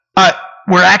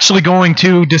we're actually going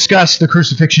to discuss the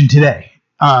crucifixion today.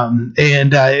 And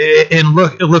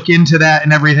look into that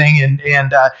and everything.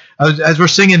 And as we're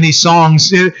singing these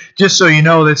songs, just so you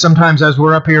know that sometimes as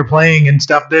we're up here playing and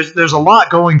stuff, there's a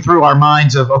lot going through our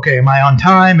minds of, okay, am I on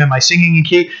time? Am I singing in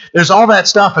key? There's all that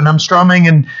stuff, and I'm strumming.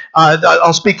 And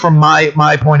I'll speak from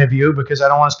my point of view because I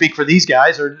don't want to speak for these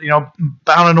guys or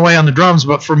pounding away on the drums.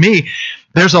 But for me,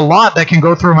 there's a lot that can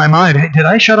go through my mind. Hey, did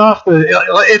I shut off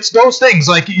it's those things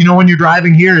like, when you're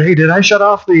driving here, hey, did I shut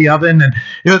off the oven? And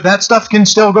that stuff can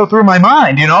still go through my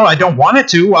mind. I don't want it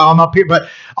to while I'm up here, but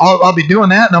I'll be doing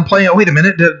that and I'm playing, wait a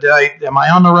minute, am I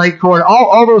on the right chord?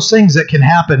 All those things that can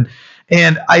happen.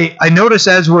 And I notice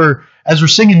as we're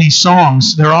singing these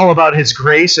songs, they're all about his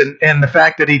grace and the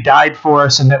fact that he died for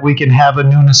us and that we can have a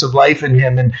newness of life in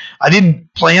him. And I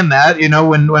didn't plan that,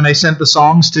 when I sent the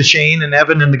songs to Shane and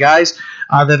Evan and the guys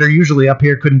that are usually up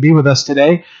here couldn't be with us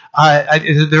today.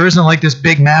 There isn't like this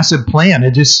big, massive plan.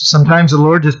 It just, sometimes the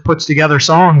Lord just puts together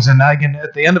songs and I can,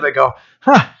 at the end of it, go,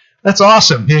 that's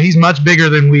awesome. He's much bigger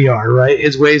than we are, right?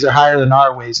 His ways are higher than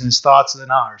our ways and his thoughts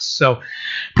than ours. So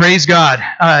praise God.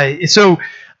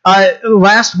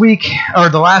 Last week, or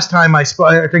the last time I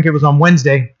spoke, I think it was on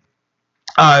Wednesday,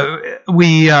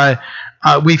 we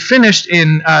finished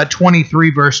in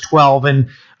 23 verse 12, and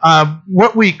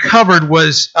what we covered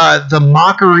was the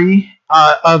mockery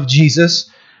of Jesus,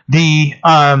 the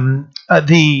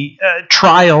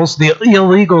trials, the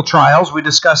illegal trials. We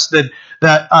discussed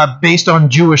that based on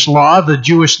Jewish law, the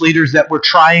Jewish leaders that were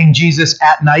trying Jesus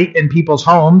at night in people's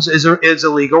homes is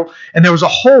illegal, and there was a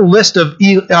whole list of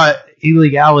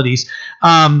illegalities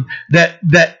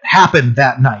that happened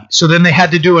that night. So then they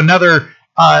had to do another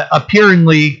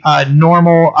appearingly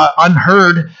normal,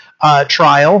 unheard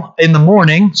trial in the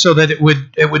morning, so that it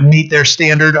would meet their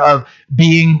standard of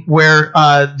being where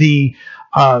the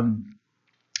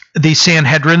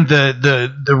Sanhedrin,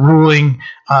 the ruling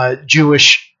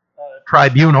Jewish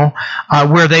tribunal,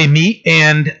 where they meet,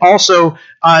 and also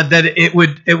that it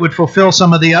would fulfill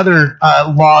some of the other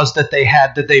laws that they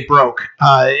had that they broke,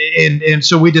 and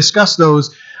so we discussed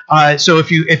those. So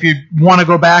if you want to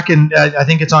go back, and I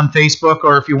think it's on Facebook,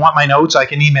 or if you want my notes, I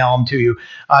can email them to you,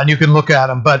 and you can look at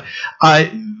them. But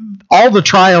all the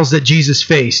trials that Jesus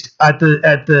faced at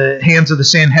the hands of the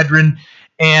Sanhedrin,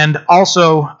 and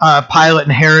also Pilate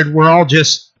and Herod, were all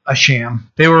just a sham.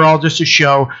 They were all just a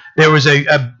show. There was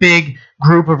a big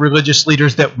group of religious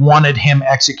leaders that wanted him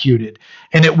executed.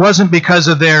 And it wasn't because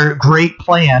of their great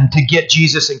plan to get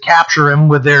Jesus and capture him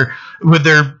with their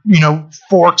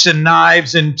forks and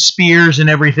knives and spears and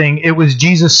everything. It was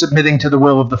Jesus submitting to the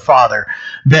will of the Father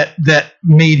that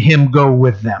made him go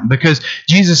with them. Because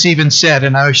Jesus even said,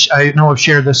 and I know I've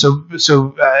shared this,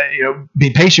 so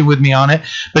be patient with me on it,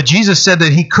 but Jesus said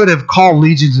that he could have called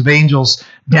legions of angels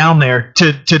down there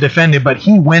to defend him, but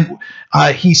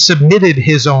he submitted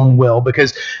his own will,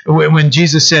 because when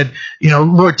Jesus said,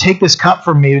 Lord, take this cup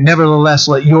from me, nevertheless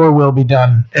let your will be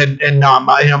done and not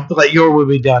my, let your will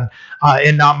be done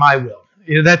and not my will.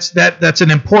 That's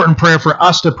an important prayer for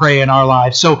us to pray in our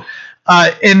lives. So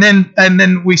and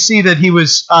then we see that he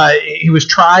was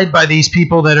tried by these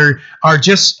people that are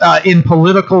just in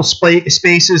political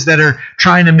spaces that are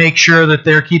trying to make sure that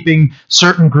they're keeping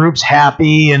certain groups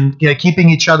happy and keeping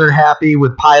each other happy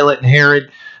with Pilate and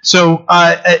Herod. So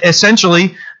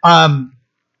essentially,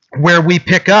 where we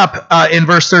pick up in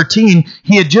verse 13,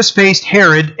 he had just faced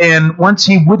Herod, and once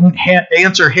he wouldn't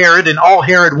answer Herod, and all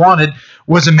Herod wanted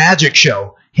was a magic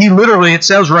show. He literally, it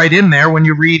says right in there when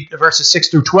you read verses 6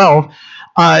 through 12,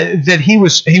 that he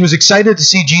was excited to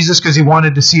see Jesus because he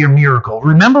wanted to see a miracle.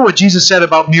 Remember what Jesus said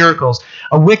about miracles.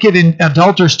 A wicked and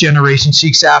adulterous generation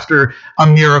seeks after a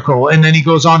miracle. And then he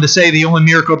goes on to say the only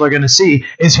miracle they're going to see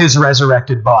is his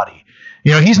resurrected body.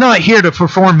 He's not here to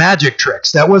perform magic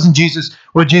tricks. That wasn't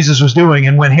what Jesus was doing.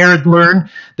 And when Herod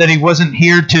learned that he wasn't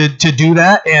here to do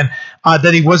that, and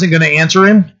that he wasn't going to answer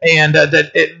him, and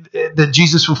that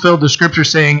Jesus fulfilled the scripture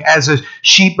saying, as a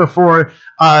sheep before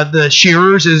the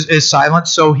shearers is silent,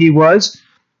 so he was.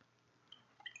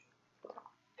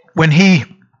 When he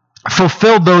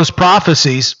fulfilled those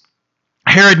prophecies,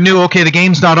 Herod knew, okay, the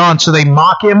game's not on, so they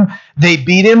mock him, they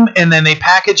beat him, and then they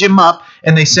package him up,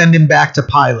 and they send him back to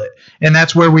Pilate. And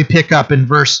that's where we pick up in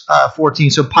verse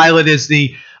 14. So Pilate is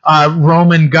the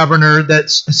Roman governor that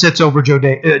sits over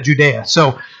Judea.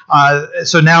 So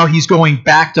now he's going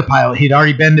back to Pilate. He'd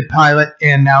already been to Pilate,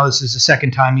 and now this is the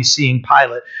second time he's seeing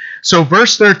Pilate. So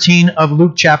verse 13 of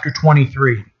Luke chapter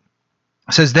 23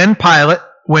 says, Then Pilate,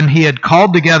 when he had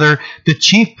called together the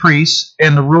chief priests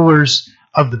and the rulers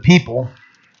of the people,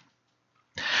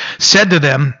 said to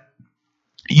them,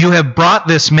 You have brought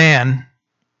this man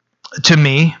to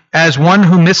me as one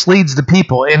who misleads the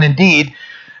people. And indeed,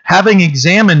 having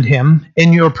examined him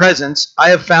in your presence, I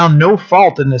have found no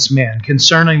fault in this man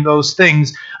concerning those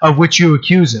things of which you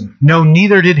accuse him. No,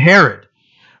 neither did Herod.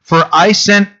 For I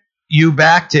sent you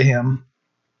back to him,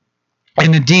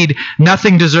 and indeed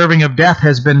nothing deserving of death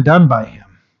has been done by him.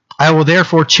 I will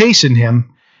therefore chasten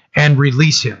him and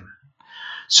release him.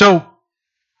 So,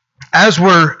 as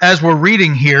we're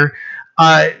reading here,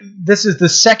 this is the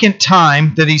second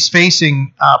time that he's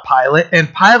facing Pilate,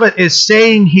 and Pilate is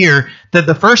saying here that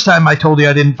the first time I told you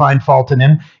I didn't find fault in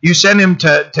him, you sent him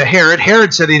to Herod.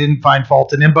 Herod said he didn't find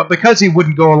fault in him, but because he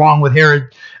wouldn't go along with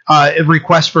Herod's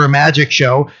request for a magic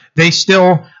show, they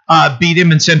still beat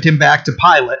him and sent him back to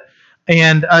Pilate.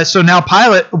 And so now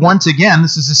Pilate, once again,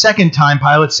 this is the second time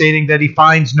Pilate stating that he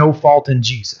finds no fault in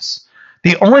Jesus.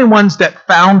 The only ones that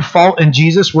found fault in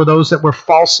Jesus were those that were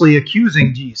falsely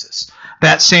accusing Jesus.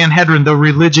 That Sanhedrin, the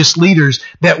religious leaders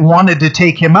that wanted to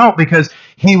take him out because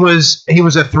he was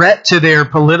a threat to their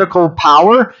political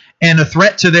power and a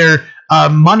threat to their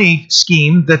money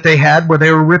scheme that they had, where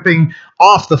they were ripping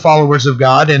off the followers of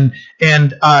God and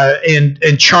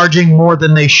charging more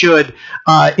than they should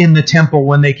in the temple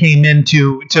when they came in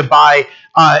to buy.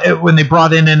 When they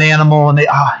brought in an animal and they,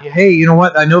 hey, you know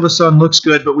what? I know the sun looks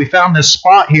good, but we found this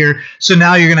spot here, so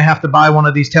now you're going to have to buy one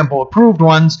of these temple approved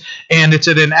ones, and it's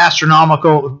at an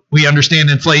astronomical. We understand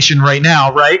inflation right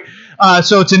now, right?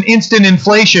 So it's an instant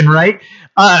inflation, right?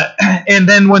 And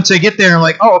then once they get there,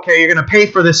 like, oh, okay, you're going to pay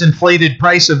for this inflated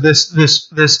price of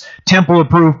this temple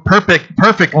approved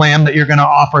perfect lamb that you're going to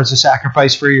offer as a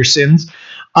sacrifice for your sins.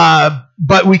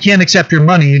 But we can't accept your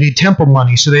money. You need temple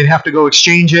money. So they'd have to go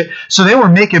exchange it. So they were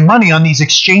making money on these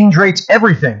exchange rates,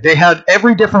 everything. They had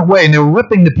every different way, and they were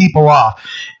ripping the people off.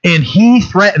 And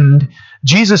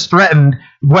Jesus threatened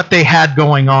what they had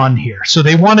going on here. So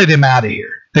they wanted him out of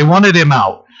here. They wanted him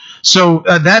out. So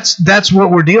that's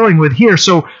what we're dealing with here.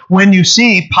 So when you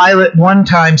see Pilate one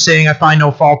time saying, I find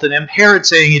no fault in him, Herod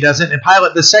saying he doesn't, and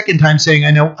Pilate the second time saying,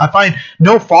 I find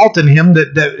no fault in him,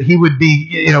 that he would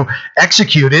be,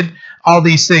 executed, all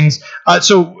these things.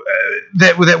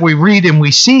 That we read and we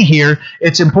see here,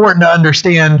 it's important to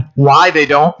understand why they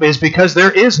don't, is because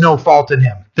there is no fault in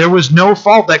him. There was no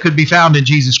fault that could be found in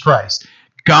Jesus Christ,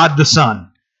 God the Son.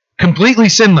 Completely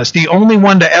sinless, the only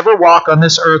one to ever walk on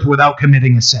this earth without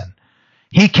committing a sin.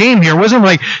 He came here. It wasn't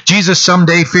like Jesus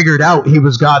someday figured out he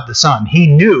was God the Son. He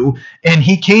knew, and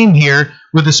he came here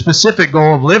with a specific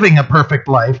goal of living a perfect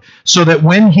life, so that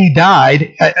when he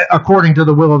died, according to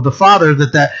the will of the Father,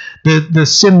 that the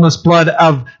sinless blood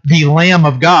of the Lamb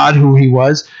of God, who he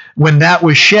was, when that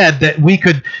was shed, that we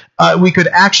could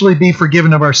actually be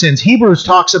forgiven of our sins. Hebrews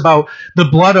talks about the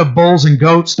blood of bulls and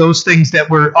goats, those things that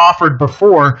were offered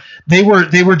before. They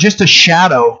were just a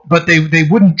shadow, but they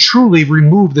wouldn't truly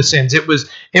remove the sins. It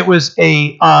was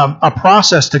a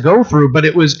process to go through, but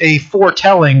it was a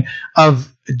foretelling of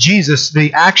Jesus,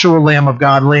 the actual Lamb of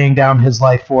God, laying down his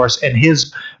life for us and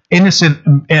his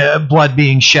innocent blood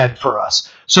being shed for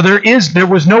us. So there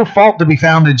was no fault to be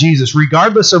found in Jesus,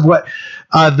 regardless of what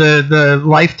the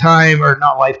Lifetime, or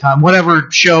not Lifetime, whatever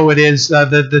show it is,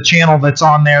 the channel that's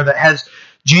on there that has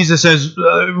Jesus as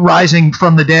rising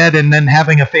from the dead and then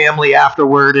having a family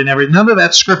afterward and everything. None of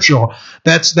that's scriptural.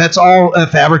 That's all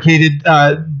fabricated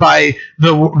by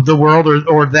the world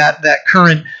or that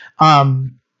current.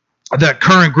 The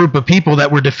current group of people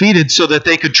that were defeated, so that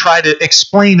they could try to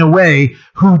explain away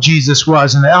who Jesus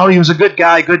was. And he was a good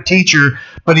guy, good teacher,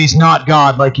 but he's not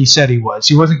God like he said he was.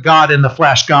 He wasn't God in the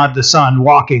flesh, God the Son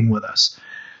walking with us.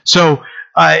 So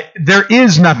there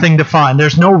is nothing to find.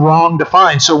 There's no wrong to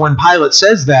find. So when Pilate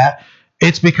says that,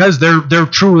 it's because there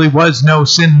truly was no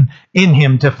sin in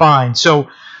him to find. So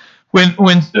when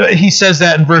he says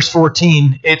that in verse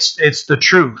 14, it's the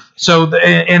truth. So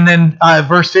and then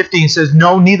verse 15 says,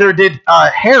 no, neither did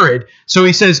Herod. So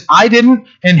he says, I didn't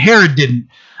and Herod didn't.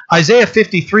 Isaiah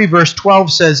 53 verse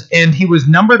 12 says, and he was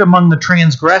numbered among the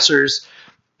transgressors,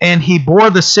 and he bore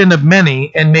the sin of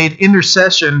many and made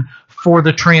intercession for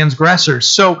the transgressors.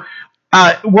 So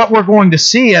what we're going to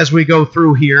see as we go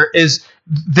through here is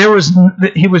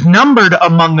he was numbered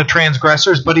among the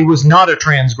transgressors, but he was not a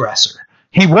transgressor.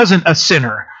 He wasn't a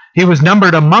sinner. He was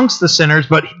numbered amongst the sinners,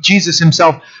 but Jesus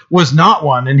himself was not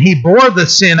one. And he bore the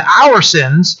sin, our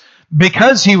sins,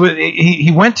 because he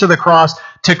went to the cross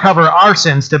to cover our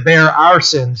sins, to bear our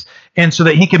sins, and so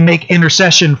that he can make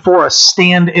intercession for us,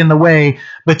 stand in the way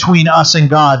between us and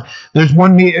God. There's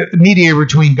one mediator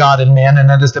between God and man, and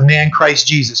that is the man Christ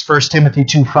Jesus, 1 Timothy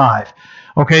 2:5.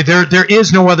 Okay, there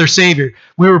is no other Savior.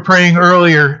 We were praying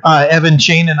earlier, Evan,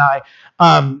 Shane, and I,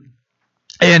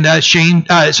 And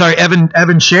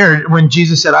Evan shared when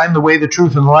Jesus said, "I'm the way, the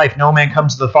truth, and the life. No man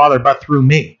comes to the Father but through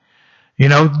me."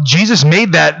 Jesus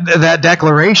made that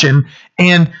declaration,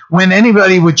 and when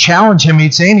anybody would challenge him,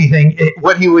 he'd say anything.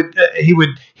 What he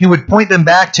would point them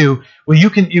back to, well,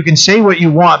 you can say what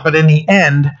you want, but in the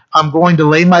end, I'm going to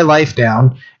lay my life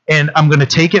down, and I'm going to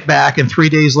take it back, and 3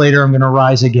 days later, I'm going to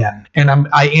rise again, and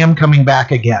I am coming back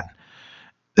again.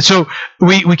 So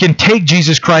we can take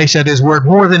Jesus Christ at his word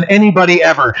more than anybody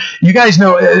ever. You guys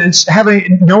know, it's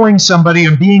knowing somebody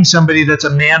and being somebody that's a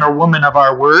man or woman of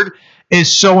our word is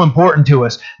so important to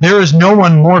us. There is no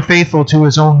one more faithful to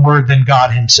his own word than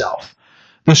God himself.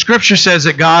 The scripture says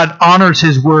that God honors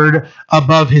his word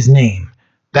above his name.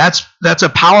 That's a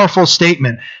powerful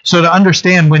statement. So to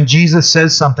understand when Jesus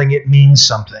says something, it means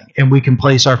something, and we can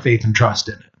place our faith and trust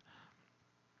in it.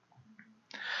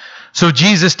 So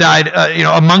Jesus died,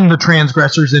 among the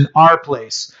transgressors in our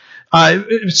place.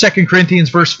 2 Corinthians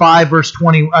chapter 5, verse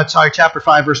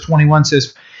 21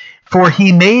 says, "For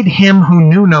he made him who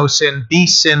knew no sin be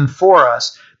sin for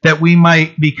us, that we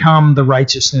might become the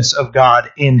righteousness of God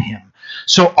in him."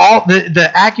 So all the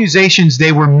accusations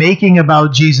they were making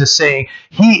about Jesus, saying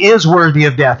he is worthy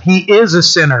of death, he is a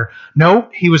sinner. No,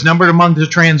 he was numbered among the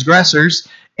transgressors.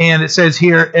 And it says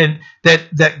here and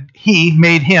that he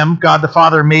made him, God the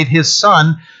Father made his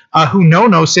Son, who know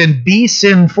no sin, be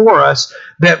sin for us,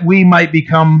 that we might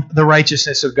become the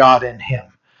righteousness of God in him.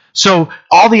 So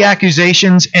all the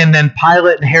accusations, and then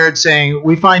Pilate and Herod saying,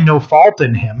 we find no fault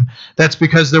in him, that's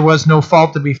because there was no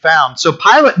fault to be found. So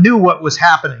Pilate knew what was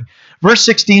happening. Verse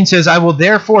 16 says, "I will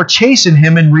therefore chasten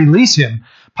him and release him."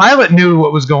 Pilate knew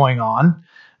what was going on.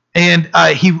 And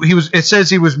it says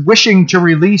he was wishing to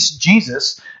release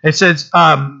Jesus. It says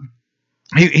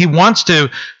he wants to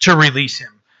release him.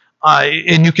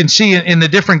 And you can see in the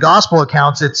different gospel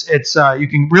accounts, it's you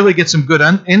can really get some good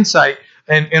insight.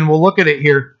 And we'll look at it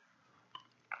here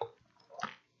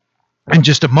in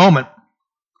just a moment.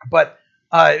 But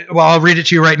I'll read it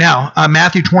to you right now.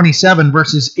 Matthew 27,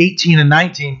 verses 18 and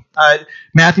 19.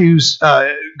 Matthew's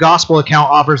gospel account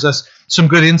offers us some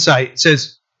good insight. It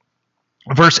says,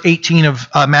 verse 18 of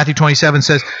Matthew 27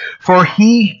 says, For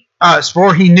Pilate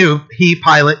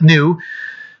knew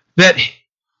that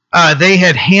they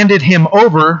had handed him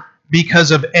over because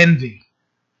of envy.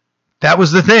 That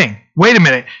was the thing. Wait a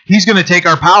minute, he's going to take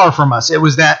our power from us. It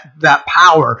was that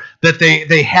power that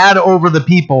they had over the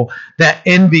people, that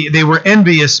envy. They were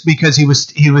envious because he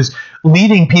was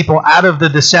leading people out of the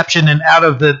deception and out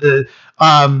of the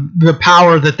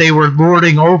power that they were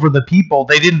lording over the people.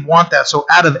 They didn't want that. So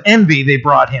out of envy, they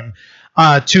brought him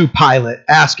to Pilate,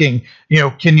 asking,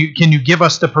 can you give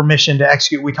us the permission to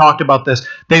execute? We talked about this.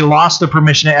 They lost the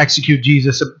permission to execute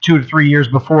Jesus 2 to 3 years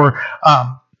before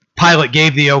Pilate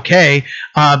gave the okay,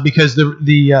 because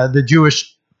the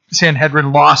Jewish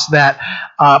Sanhedrin lost that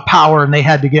power, and they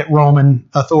had to get Roman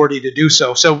authority to do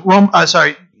so. So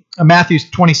Matthew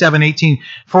 27:18.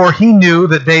 For he knew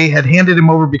that they had handed him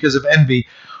over because of envy.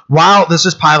 This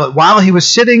is Pilate, while he was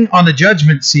sitting on the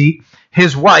judgment seat,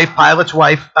 his wife, Pilate's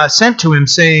wife, sent to him,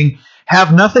 saying,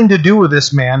 "Have nothing to do with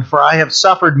this man, for I have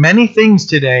suffered many things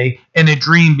today in a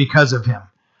dream because of him."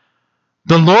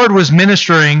 The Lord was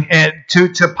ministering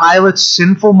to Pilate's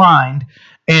sinful mind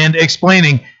and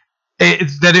explaining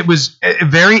that it was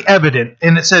very evident.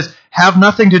 And it says, have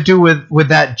nothing to do with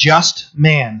that just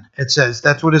man. It says,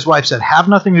 that's what his wife said. Have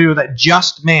nothing to do with that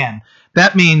just man.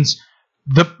 That means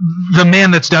the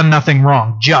man that's done nothing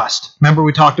wrong. Just. Remember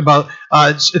we talked about,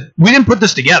 we didn't put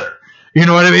this together. You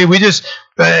know what I mean? We just,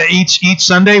 each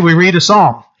Sunday we read a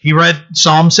psalm. He read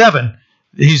Psalm 7.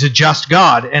 He's a just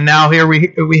God. And now here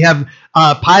we have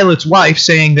Pilate's wife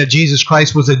saying that Jesus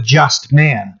Christ was a just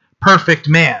man, perfect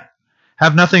man.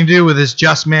 Have nothing to do with this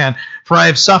just man, for I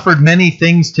have suffered many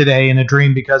things today in a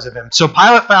dream because of him. So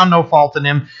Pilate found no fault in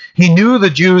him. He knew the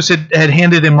Jews had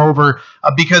handed him over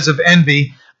because of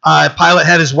envy. Pilate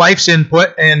had his wife's input,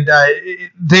 and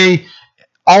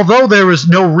although there was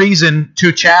no reason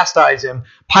to chastise him,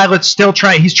 Pilate's still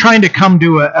he's trying to come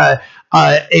to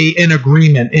an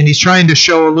agreement, and he's trying to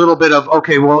show a little bit of,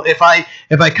 okay, well, if I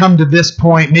come to this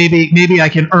point, maybe I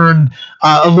can earn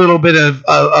a little bit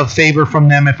of favor from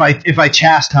them if I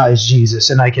chastise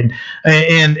Jesus, and I can,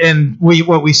 and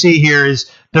what we see here is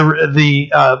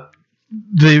the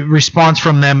response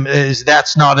from them is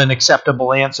that's not an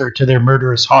acceptable answer to their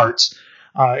murderous hearts,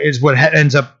 is what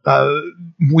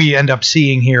we end up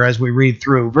seeing here as we read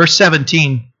through verse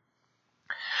 17.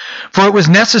 For it was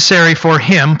necessary for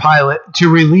him, Pilate, to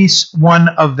release one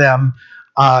of them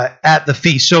at the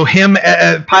feast. So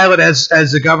Pilate, as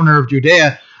the governor of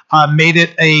Judea, made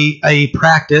it a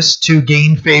practice to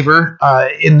gain favor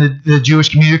in the Jewish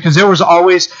community, because there was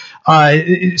always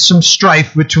some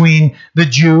strife between the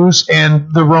Jews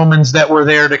and the Romans that were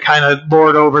there to kind of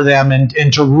lord over them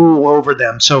and to rule over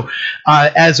them. So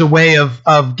as a way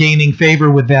of gaining favor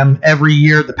with them, every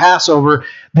year at the Passover,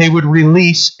 they would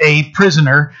release a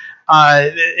prisoner.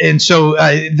 And so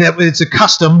that it's a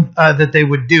custom that they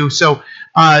would do. So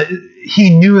he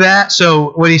knew that.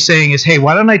 So what he's saying is, hey,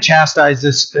 why don't I chastise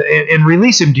this and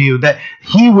release him to you, that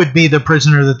he would be the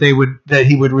prisoner that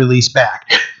he would release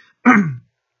back.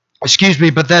 Excuse me,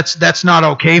 but that's not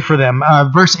okay for them.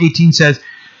 Verse 18 says,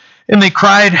 and they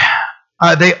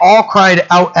all cried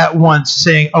out at once,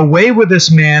 saying, away with this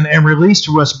man, and release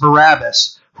to us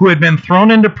Barabbas, who had been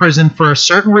thrown into prison for a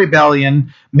certain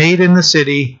rebellion made in the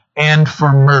city and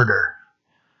for murder.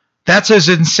 That's as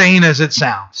insane as it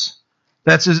sounds.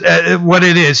 That's what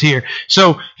it is here.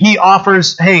 So he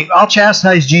offers, hey, I'll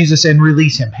chastise Jesus and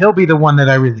release him. He'll be the one that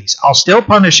I release. I'll still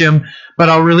punish him, but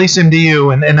I'll release him to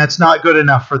you, and that's not good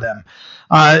enough for them.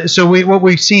 So what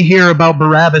we see here about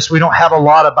Barabbas, we don't have a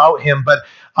lot about him, but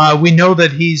we know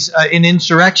that he's an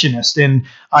insurrectionist, and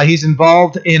he's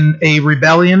involved in a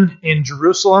rebellion in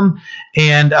Jerusalem,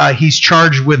 and he's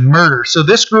charged with murder. So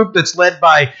this group that's led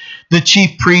by the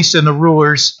chief priests and the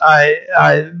rulers,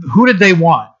 who did they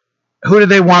want? Who did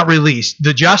they want released?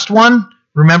 The just one?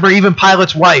 Remember, even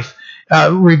Pilate's wife,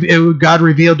 God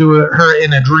revealed to her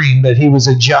in a dream that he was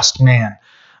a just man.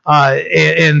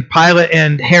 And Pilate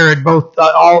and Herod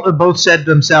both said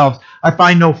themselves, I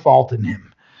find no fault in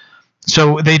him.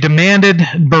 So they demanded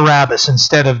Barabbas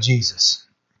instead of Jesus.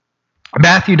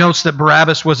 Matthew notes that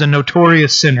Barabbas was a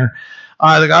notorious sinner.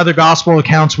 The other gospel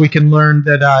accounts, we can learn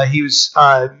that he was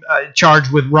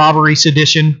charged with robbery,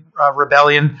 sedition,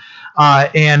 rebellion,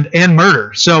 and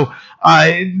murder. So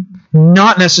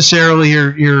not necessarily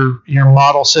your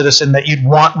model citizen that you'd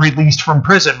want released from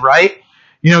prison, right?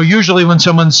 Usually when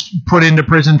someone's put into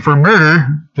prison for murder,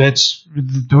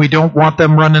 we don't want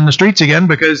them running the streets again,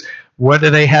 because what do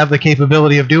they have the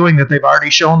capability of doing that they've already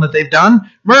shown that they've done?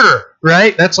 Murder,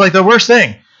 right? That's like the worst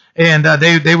thing. And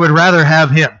they would rather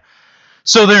have him.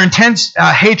 So their intense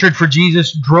hatred for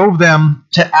Jesus drove them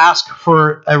to ask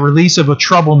for a release of a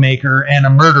troublemaker and a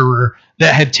murderer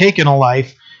that had taken a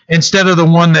life, instead of the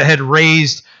one that had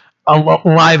raised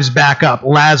lives back up,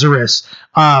 Lazarus,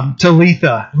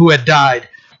 Talitha, who had died.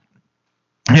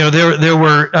 There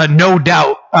were no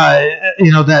doubt,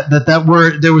 that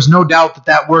word. There was no doubt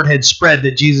that word had spread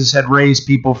that Jesus had raised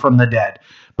people from the dead.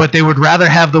 But they would rather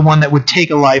have the one that would take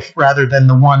a life rather than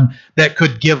the one that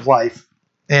could give life.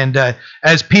 And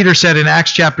as Peter said in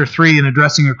Acts chapter 3, in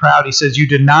addressing a crowd, he says, you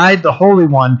denied the Holy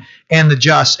One and the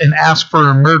just, and asked for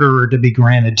a murderer to be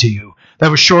granted to you.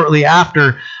 That was shortly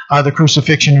after the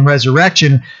crucifixion and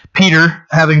resurrection. Peter,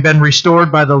 having been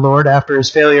restored by the Lord after his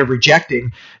failure of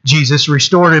rejecting Jesus,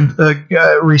 restored him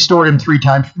 3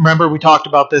 times. Remember, we talked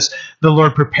about this. The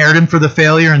Lord prepared him for the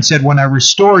failure and said, when I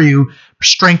restore you,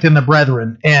 strengthen the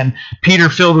brethren. And Peter,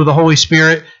 filled with the Holy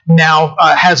Spirit, now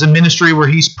has a ministry where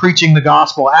he's preaching the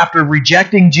gospel. After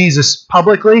rejecting Jesus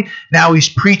publicly, now he's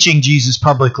preaching Jesus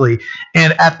publicly.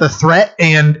 And at the threat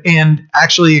and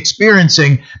actually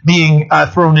experiencing being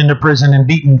thrown into prison and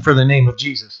beaten for the name of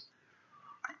Jesus.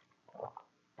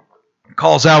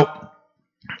 Calls out,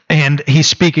 and he's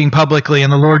speaking publicly,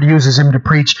 and the Lord uses him to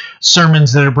preach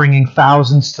sermons that are bringing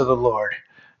thousands to the Lord.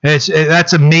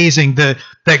 That's amazing that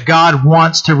God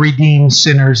wants to redeem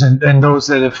sinners and those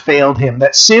that have failed him.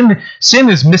 That sin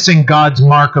is missing God's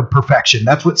mark of perfection.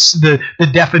 That's what's the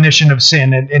definition of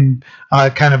sin in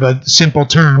kind of a simple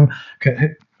term.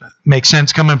 Makes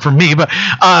sense coming from me, but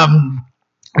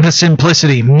the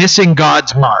simplicity, missing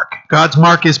God's mark. God's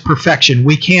mark is perfection.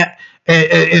 We can't.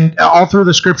 And all through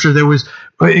the Scripture,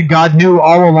 God knew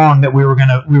all along that we were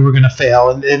gonna fail,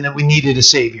 and that we needed a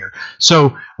Savior.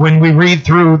 So when we read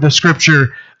through the Scripture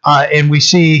and we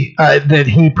see that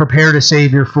He prepared a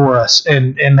Savior for us,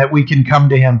 and that we can come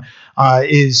to Him,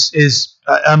 is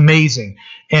amazing,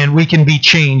 and we can be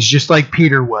changed just like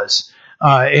Peter was,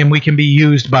 and we can be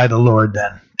used by the Lord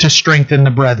then to strengthen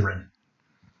the brethren.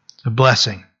 It's a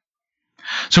blessing.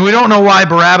 So we don't know why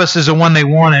Barabbas is the one they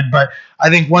wanted, but I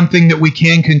think one thing that we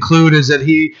can conclude is that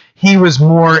he was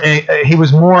more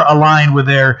aligned with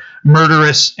their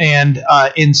murderous and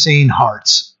insane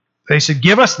hearts. They said,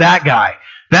 "Give us that guy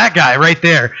right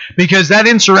there," because that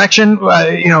insurrection,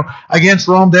 against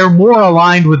Rome, they're more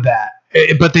aligned with that.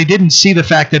 But they didn't see the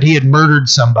fact that he had murdered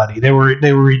somebody. They were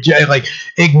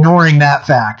ignoring that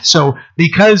fact. So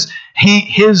because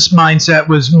his mindset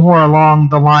was more along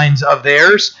the lines of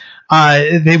theirs,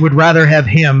 they would rather have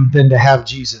him than to have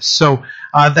Jesus. So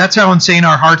that's how insane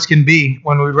our hearts can be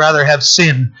when we'd rather have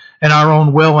sin and our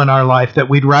own will in our life, that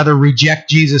we'd rather reject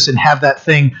Jesus and have that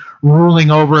thing ruling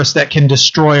over us that can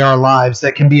destroy our lives,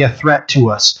 that can be a threat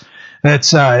to us.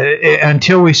 That's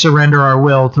until we surrender our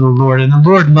will to the Lord. And the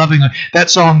Lord loving,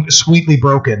 that song, Sweetly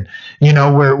Broken,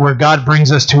 where God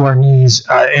brings us to our knees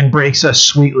and breaks us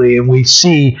sweetly, and we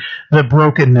see the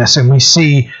brokenness and we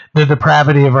see the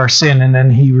depravity of our sin, and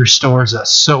then he restores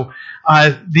us. So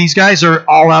these guys are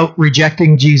all out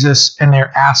rejecting Jesus, and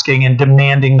they're asking and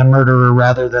demanding the murderer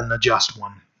rather than the just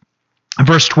one.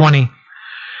 Verse 20,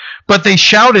 but they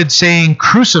shouted, saying,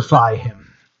 "Crucify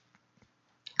him!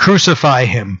 Crucify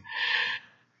him!"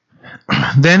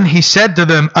 Then he said to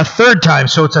them a third time,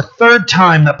 so it's a third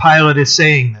time that Pilate is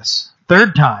saying this.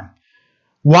 Third time.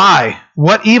 "Why?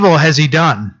 What evil has he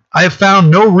done? I have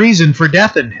found no reason for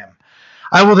death in him.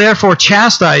 I will therefore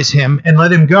chastise him and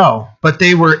let him go." But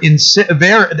they were insistent,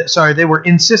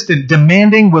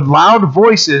 demanding with loud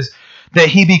voices that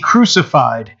he be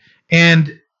crucified.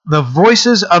 And the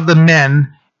voices of the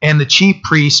men and the chief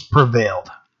priests prevailed.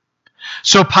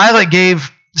 So Pilate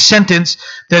gave sentence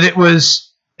that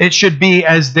it should be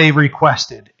as they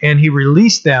requested, and he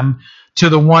released them to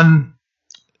the one,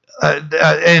 the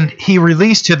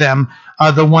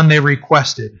one they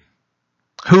requested,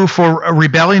 who for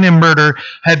rebellion and murder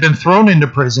had been thrown into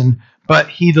prison, but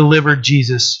he delivered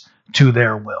Jesus to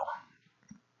their will.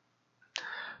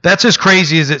 That's as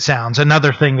crazy as it sounds.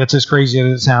 Another thing that's as crazy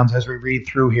as it sounds as we read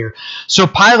through here. So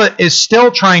Pilate is still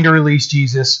trying to release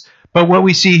Jesus, but what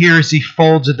we see here is he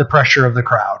folds at the pressure of the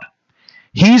crowd.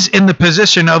 He's in the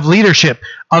position of leadership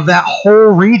of that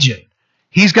whole region.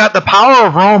 He's got the power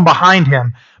of Rome behind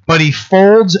him, but he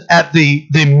folds at the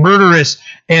murderous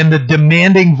and the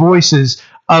demanding voices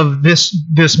of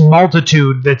this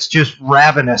multitude that's just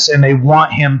ravenous, and they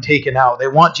want him taken out. They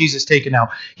want Jesus taken out.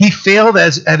 He failed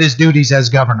at his duties as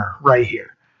governor right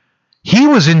here. He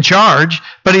was in charge,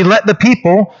 but he let the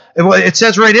people. It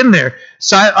says right in there.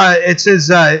 It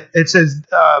says.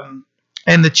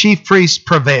 And the chief priests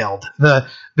prevailed.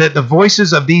 The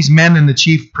voices of these men and the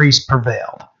chief priests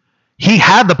prevailed. He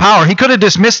had the power. He could have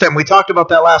dismissed them. We talked about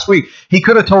that last week. He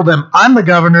could have told them, "I'm the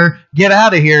governor, get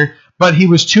out of here." But he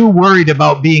was too worried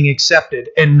about being accepted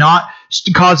and not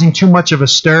causing too much of a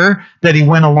stir that he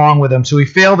went along with them. So he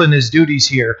failed in his duties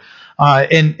here.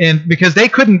 And because they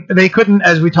couldn't,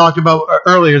 as we talked about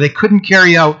earlier, they couldn't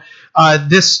carry out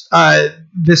this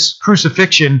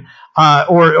crucifixion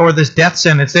or this death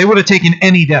sentence. They would have taken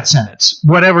any death sentence,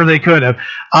 whatever they could have.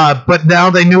 But now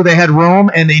they knew they had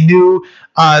Rome, and they knew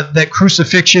that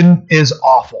crucifixion is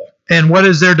awful. And what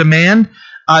is their demand?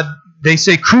 They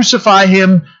say, "Crucify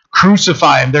him,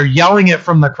 crucify him." They're yelling it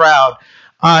from the crowd.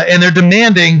 And they're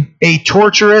demanding a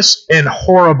torturous and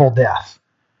horrible death.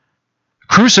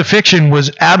 Crucifixion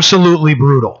was absolutely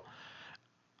brutal.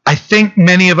 I think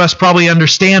many of us probably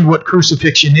understand what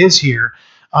crucifixion is here.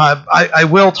 I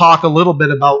will talk a little bit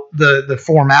about the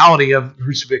formality of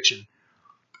crucifixion,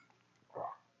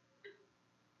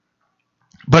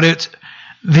 but it's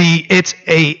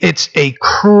a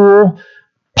cruel,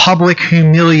 publicly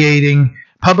humiliating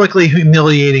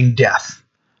death.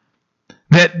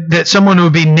 That someone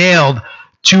would be nailed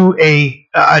to a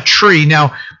tree.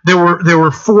 Now there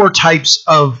were four types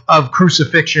of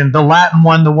crucifixion. The Latin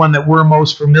one, the one that we're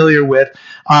most familiar with,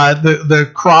 the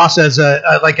cross as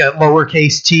like a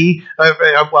lowercase t.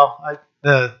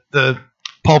 The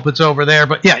pulpit's over there,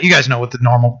 but yeah, you guys know what the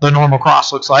normal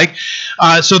cross looks like.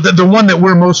 So the one that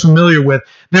we're most familiar with,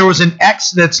 there was an X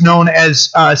that's known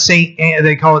as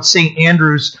they call it Saint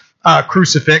Andrew's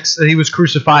crucifix. That he was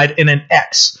crucified in an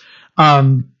X.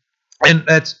 And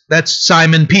that's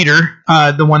Simon Peter,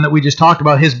 the one that we just talked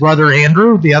about. His brother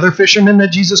Andrew, the other fisherman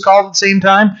that Jesus called at the same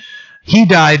time, he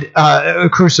died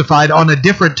crucified on a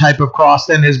different type of cross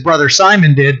than his brother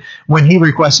Simon did when he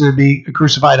requested to be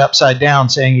crucified upside down,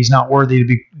 saying he's not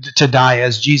worthy to die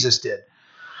as Jesus did.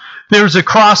 There was a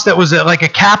cross that was like a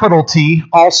capital T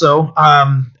also,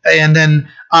 and then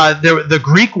the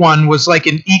Greek one was like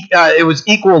it was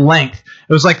equal length.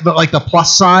 It was like the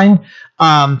plus sign,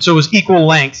 so it was equal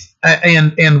length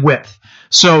and width.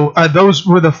 So those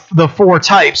were the four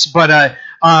types, but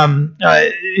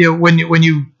when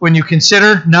you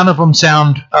consider, none of them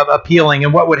sound appealing.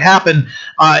 And what would happen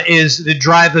is to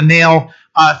drive the nail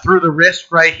through the wrist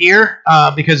right here,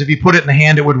 because if you put it in the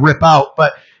hand, it would rip out.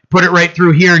 But put it right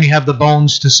through here, and you have the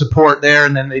bones to support there,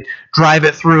 and then they drive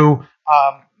it through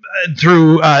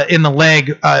in the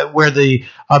leg where the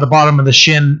bottom of the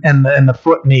shin and the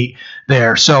foot meet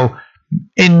there. So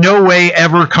in no way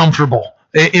ever comfortable.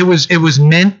 It was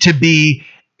meant to be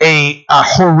a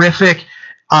horrific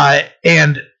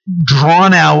and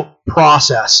drawn out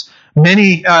process.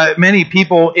 Many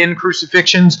people in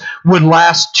crucifixions would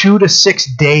last 2 to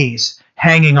 6 days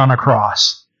hanging on a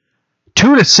cross.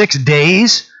 2 to 6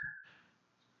 days?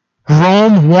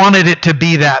 Rome wanted it to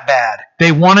be that bad.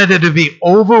 They wanted it to be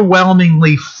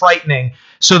overwhelmingly frightening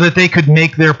so that they could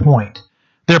make their point.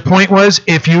 Their point was,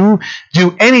 if you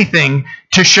do anything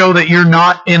to show that you're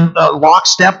not in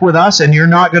lockstep with us and you're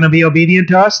not going to be obedient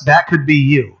to us, that could be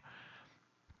you.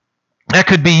 That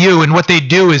could be you. And what they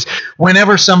do is,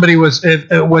 whenever somebody was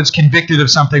convicted of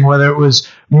something, whether it was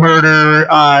murder,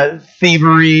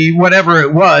 thievery, whatever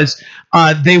it was,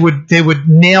 they would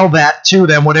nail that to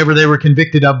them, whatever they were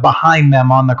convicted of, behind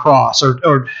them on the cross,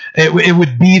 or it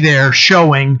would be there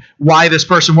showing why this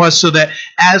person was, so that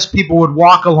as people would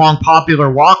walk along popular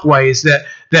walkways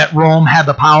that Rome had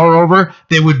the power over,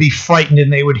 they would be frightened,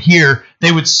 and they would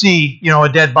see, a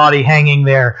dead body hanging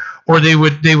there, or they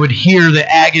would hear the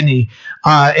agony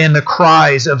and the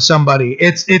cries of somebody.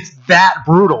 It's that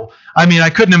brutal. I mean, I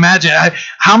couldn't imagine.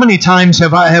 How many times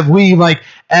have we, like,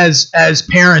 as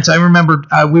parents? I remember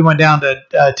we went down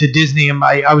to Disney, and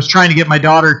I was trying to get my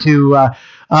daughter to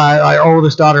our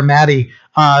oldest daughter, Maddie.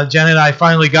 Jen and I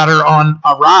finally got her on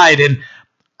a ride, and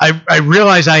I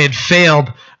realized I had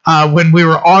failed when we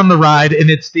were on the ride, and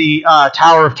it's the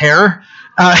Tower of Terror.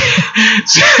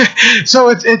 So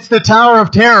it's the Tower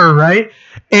of Terror, right?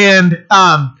 And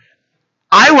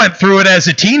I went through it as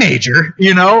a teenager,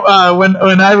 when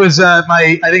I was I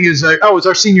think it was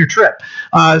our senior trip.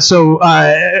 So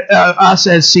us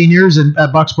as seniors and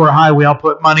at Bucksport High, we all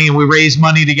put money and we raised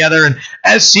money together. And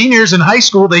as seniors in high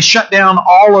school, they shut down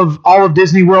all of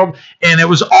Disney World, and it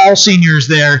was all seniors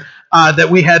there that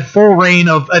we had full reign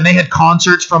of, and they had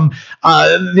concerts from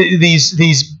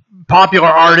these popular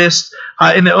artists,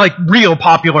 and like real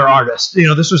popular artists.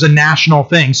 This was a national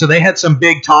thing, so they had some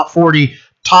big top 40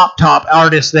 top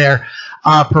artists there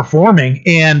performing,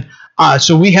 and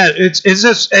so we had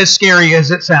it's as scary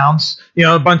as it sounds.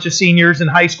 A bunch of seniors in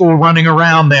high school running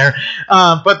around there,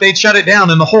 but they'd shut it down,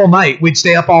 and the whole night we'd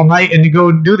stay up all night and go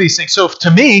and do these things. So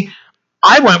to me,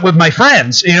 I went with my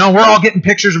friends. We're all getting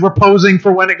pictures, we're posing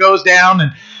for when it goes down,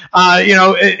 and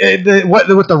what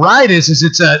the ride is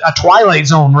it's a Twilight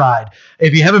Zone ride.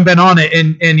 If you haven't been on it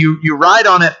and you ride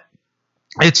on it,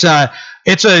 it's a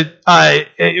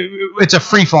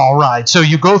free fall ride. So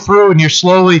you go through and you're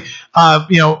slowly,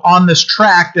 on this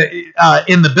track that,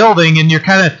 in the building, and you're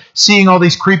kind of seeing all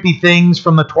these creepy things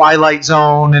from the Twilight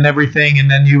Zone and everything. And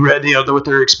then what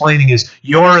they're explaining is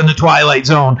you're in the Twilight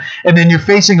Zone, and then you're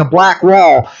facing a black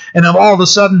wall, and then all of a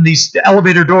sudden these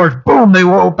elevator doors, boom, they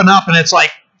will open up, and it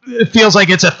feels like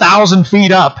it's 1,000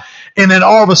 feet up, and then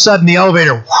all of a sudden the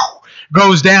elevator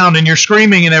goes down, and you're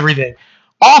screaming and everything.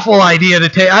 Awful idea to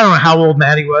take. I don't know how old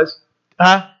Maddie was.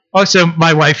 Also,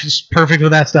 my wife is perfect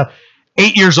with that stuff.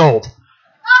 8 years old.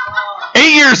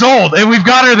 8 years old, and we've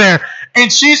got her there.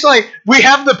 And she's like, we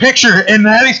have the picture, and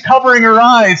Maddie's covering her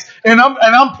eyes, and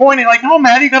I'm pointing like, no,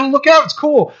 Maddie, you got to look out. It's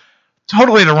cool.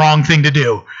 Totally the wrong thing to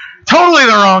do. Totally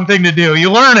the wrong thing to do.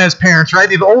 You learn as parents, right?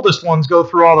 The oldest ones go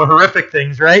through all the horrific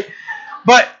things, right?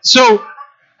 But so,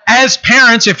 as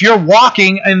parents, if you're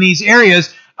walking in these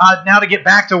areas. Now to get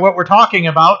back to what we're talking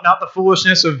about, not the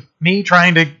foolishness of me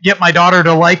trying to get my daughter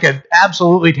to like an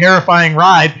absolutely terrifying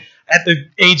ride at the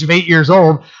age of 8 years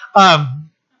old.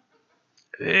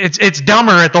 It's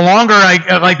dumber. The older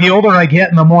I get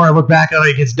and the more I look back at it,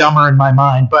 it gets dumber in my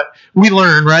mind. But we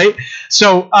learn, right?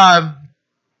 So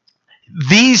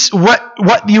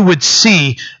what you would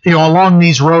see, along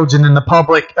these roads and in the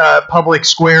public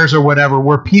squares or whatever,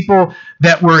 were people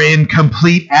that were in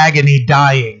complete agony,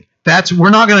 dying. We're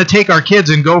not going to take our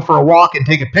kids and go for a walk and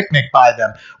take a picnic by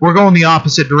them. We're going the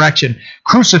opposite direction.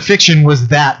 Crucifixion was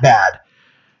that bad.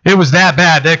 It was that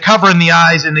bad. They're covering the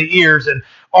eyes and the ears, and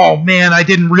oh man, I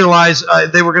didn't realize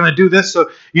they were going to do this.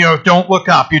 So don't look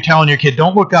up. You're telling your kid,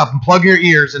 don't look up and plug your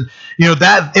ears, and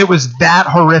that it was that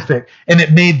horrific, and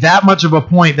it made that much of a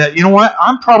point that what,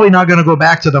 I'm probably not going to go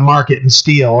back to the market and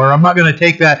steal, or I'm not going to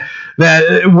take that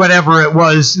whatever it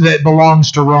was that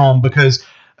belongs to Rome, because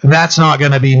that's not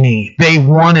going to be me. They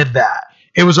wanted that.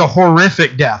 It was a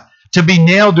horrific death to be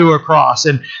nailed to a cross.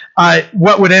 And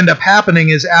what would end up happening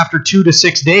is after 2 to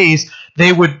 6 days,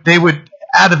 they would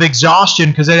out of exhaustion,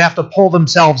 because they'd have to pull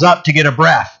themselves up to get a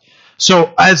breath.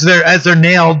 So as they're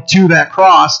nailed to that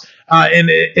cross, and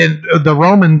the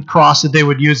Roman cross that they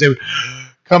would use, they would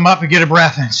come up and get a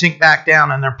breath and sink back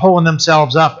down, and they're pulling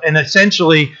themselves up. And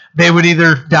essentially, they would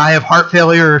either die of heart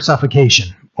failure or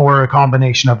suffocation, or a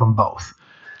combination of them both.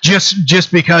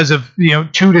 Just because of 2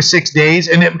 to 6 days,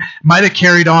 and it might have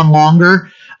carried on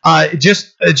longer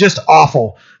Just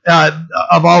awful.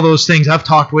 Of all those things, I've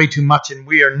talked way too much, and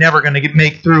we are never going to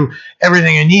make through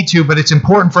everything I need to. But it's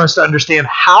important for us to understand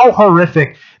how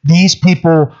horrific these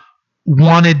people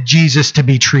wanted Jesus to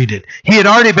be treated. He had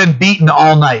already been beaten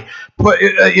all night.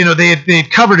 They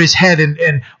had covered his head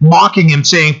and mocking him,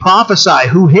 saying, "Prophesy,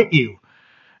 who hit you?"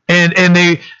 And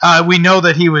we know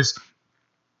that he was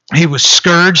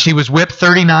scourged. He was whipped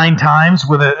 39 times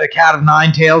with a cat of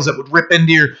nine tails that would rip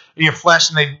into your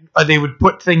flesh, and they would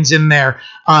put things in there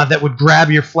that would grab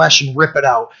your flesh and rip it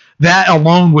out. That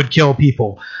alone would kill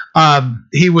people.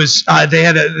 They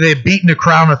had beaten a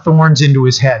crown of thorns into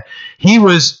his head. He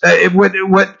was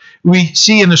what we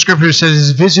see in the scripture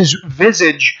says his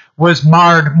visage was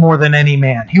marred more than any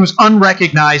man. He was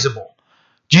unrecognizable.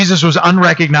 Jesus was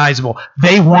unrecognizable.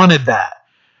 They wanted that.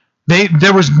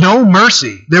 There was no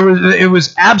mercy. It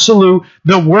was absolute,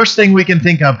 the worst thing we can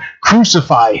think of.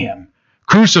 Crucify him.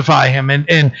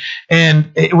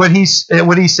 And what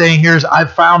he's saying here is,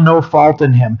 I've found no fault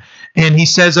in him. And he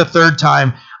says a third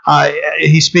time,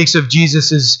 he speaks of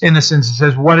Jesus' innocence and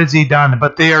says, what has he done?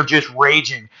 But they are just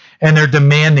raging and they're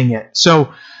demanding it.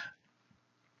 So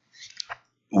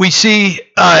we see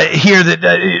here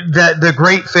that the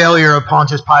great failure of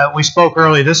Pontius Pilate, we spoke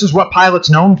earlier, this is what Pilate's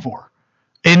known for.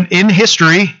 In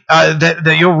history,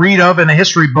 that you'll read of in a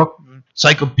history book,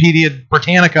 Encyclopedia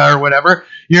Britannica or whatever,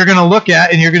 you're going to look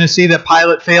at and you're going to see that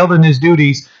Pilate failed in his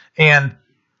duties and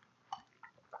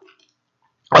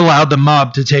allowed the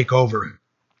mob to take over.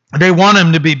 They want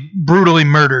him to be brutally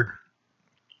murdered.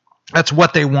 That's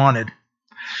what they wanted.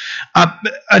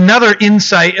 Another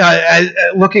insight,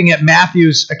 looking at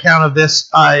Matthew's account of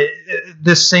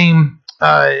this same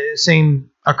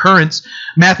occurrence,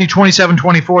 Matthew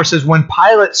 27:24 says, when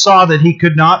Pilate saw that he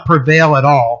could not prevail at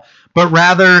all, but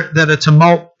rather that a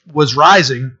tumult was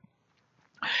rising,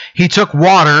 he took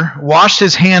water, washed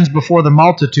his hands before the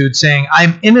multitude, saying,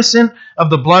 I'm innocent of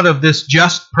the blood of this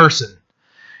just person.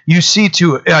 You see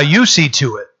to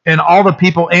it. And all the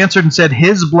people answered and said,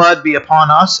 his blood be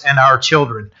upon us and our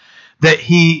children. Then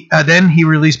he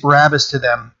released Barabbas to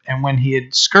them, and when he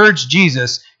had scourged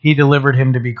Jesus, he delivered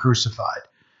him to be crucified.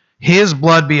 His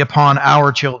blood be upon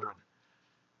our children.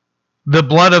 The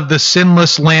blood of the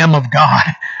sinless Lamb of God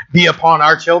be upon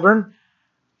our children.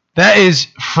 That is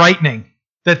frightening,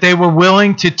 that they were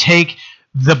willing to take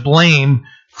the blame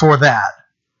for that.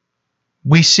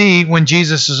 We see when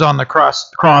Jesus is on the cross,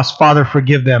 Father,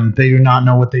 forgive them. They do not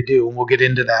know what they do. And we'll get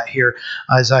into that here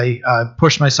as I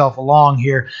push myself along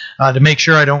here to make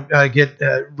sure I don't get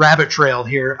rabbit trailed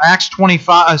here. Acts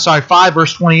 5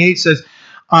 verse 28 says,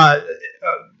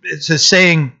 it's a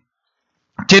saying,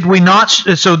 did we not?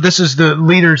 So this is the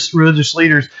religious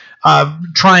leaders,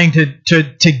 trying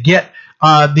to get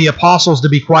the apostles to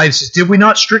be quiet. It says, did we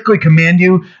not strictly command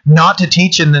you not to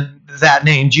teach in that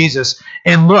name, Jesus?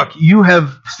 And look, you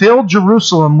have filled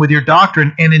Jerusalem with your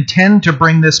doctrine and intend to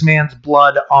bring this man's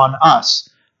blood on us.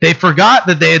 They forgot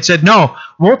that they had said, no,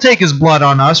 we'll take his blood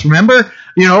on us. Remember,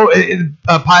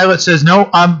 Pilate says, no,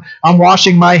 I'm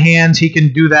washing my hands. He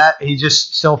can do that. He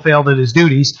just still failed at his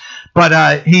duties.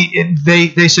 But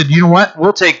they said, you know what?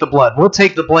 We'll take the blood. We'll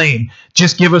take the blame.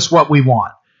 Just give us what we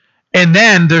want. And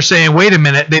then they're saying, wait a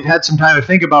minute. They've had some time to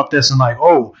think about this and like,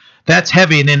 oh, that's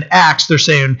heavy. And in Acts, they're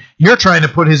saying, you're trying to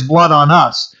put his blood on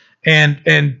us.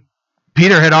 And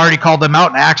Peter had already called them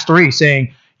out in Acts 3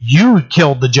 saying, you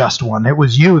killed the just one. It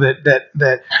was you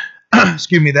that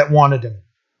excuse me, that wanted him.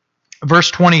 Verse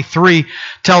 23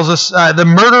 tells us the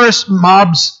murderous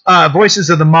voices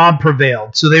of the mob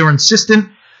prevailed. So they were insistent,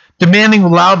 demanding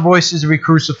with loud voices to be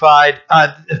crucified,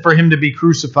 for him to be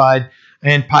crucified.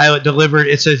 And Pilate delivered,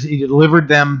 it says he delivered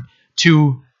them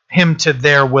to him to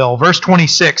their will. Verse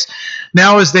 26,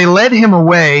 now as they led him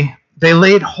away, they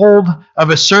laid hold of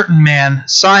a certain man,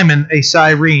 Simon, a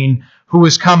Cyrene, who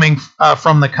was coming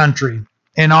from the country.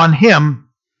 And on him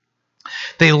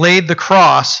they laid the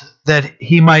cross that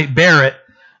he might bear it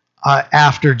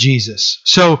after Jesus.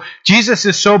 So Jesus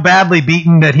is so badly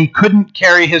beaten that he couldn't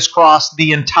carry his cross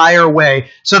the entire way.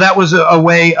 So that was a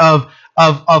way of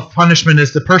punishment,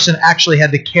 as the person actually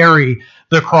had to carry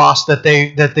the cross that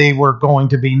they were going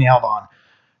to be nailed on.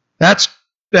 That's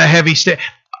a heavy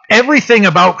Everything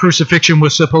about crucifixion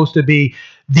was supposed to be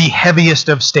the heaviest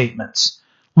of statements.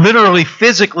 Literally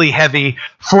physically heavy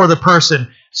for the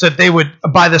person, so that they would,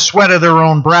 by the sweat of their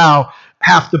own brow,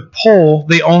 have to pull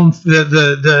the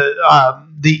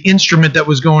instrument that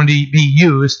was going to be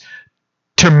used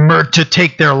to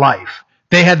take their life.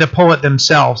 They had to pull it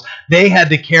themselves. They had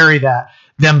to carry that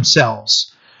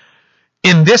themselves.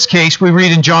 In this case, we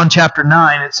read in John chapter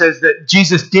 9, it says that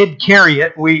Jesus did carry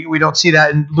it. We don't see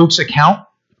that in Luke's account.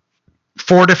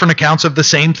 4 different accounts of the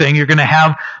same thing. You're going to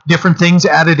have different things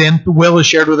added in. Will has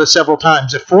shared with us several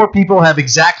times. If 4 people have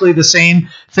exactly the same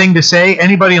thing to say,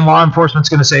 anybody in law enforcement is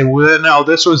going to say, well, no,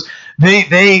 this was,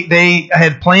 they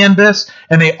had planned this,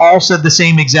 and they all said the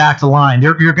same exact line.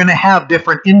 You're going to have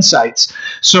different insights.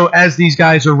 So as these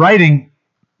guys are writing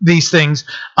these things,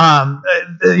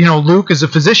 Luke is a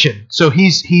physician, so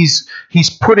he's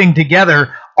putting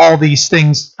together all these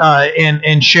things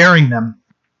and sharing them.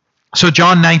 So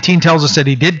John 19 tells us that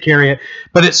he did carry it,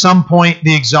 but at some point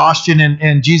the exhaustion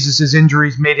and Jesus'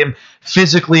 injuries made him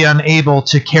physically unable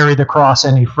to carry the cross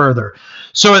any further.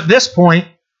 So at this point,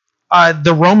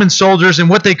 the Roman soldiers, and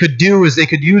what they could do is they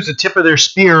could use the tip of their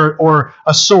spear or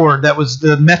a sword. That was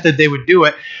the method they would do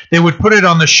it. They would put it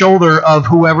on the shoulder of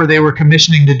whoever they were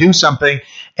commissioning to do something,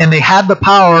 and they had the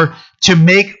power to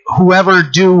make whoever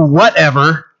do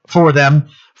whatever for them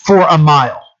for a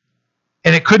mile.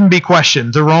 And it couldn't be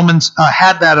questioned. The Romans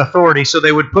had that authority, so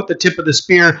they would put the tip of the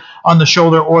spear on the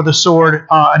shoulder or the sword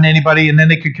on anybody, and then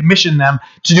they could commission them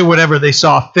to do whatever they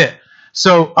saw fit.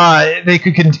 So they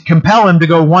could compel him to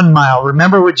go 1 mile.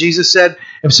 Remember what Jesus said?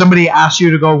 If somebody asks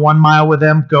you to go 1 mile with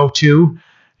them, go 2.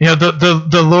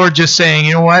 The Lord just saying,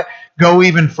 you know what? Go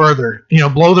even further.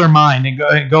 Blow their mind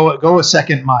and go a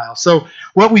second mile. So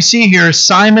what we see here is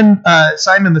Simon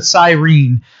the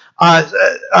Cyrene.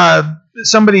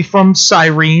 Somebody from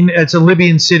Cyrene. It's a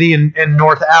Libyan city in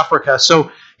North Africa.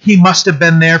 So he must have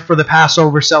been there for the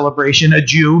Passover celebration, a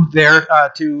Jew there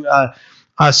to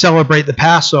celebrate the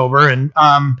Passover. And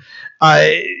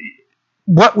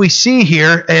what we see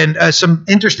here, and some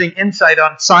interesting insight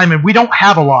on Simon, we don't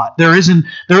have a lot. There isn't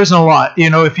a lot.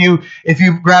 If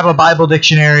you grab a Bible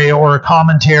dictionary or a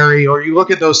commentary, or you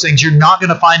look at those things, you're not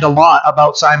going to find a lot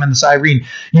about Simon the Cyrene.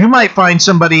 You might find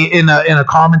somebody in a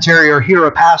commentary or hear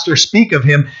a pastor speak of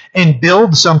him and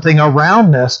build something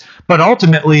around this. But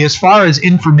ultimately, as far as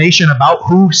information about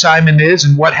who Simon is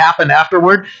and what happened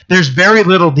afterward, there's very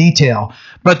little detail.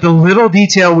 But the little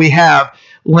detail we have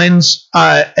lends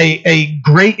a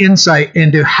great insight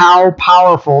into how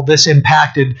powerful this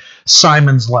impacted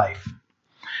Simon's life.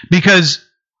 Because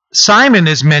Simon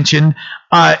is mentioned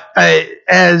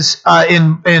as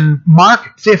in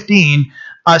Mark 15,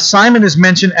 Simon is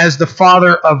mentioned as the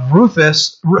father of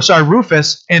Rufus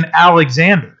and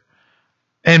Alexander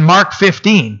in Mark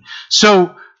 15.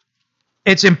 So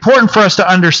it's important for us to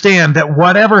understand that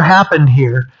whatever happened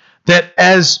here, that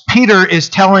as Peter is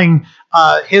telling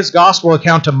his gospel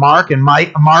account to Mark, and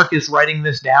Mark is writing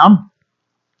this down,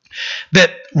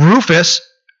 that Rufus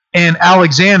and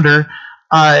Alexander,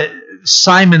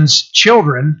 Simon's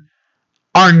children,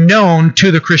 are known to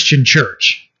the Christian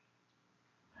church.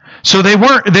 So they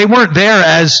weren't there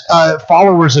as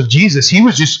followers of Jesus. He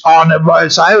was just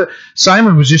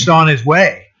Simon was just on his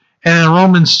way. And the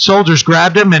Roman soldiers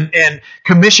grabbed him and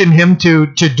commissioned him to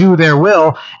do their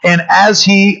will. And as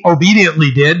he obediently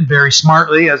did, very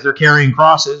smartly, as they're carrying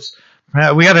crosses,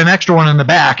 we got an extra one in the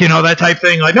back, that type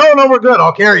thing. Like, no, we're good.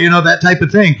 I'll carry, that type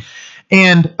of thing.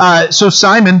 And so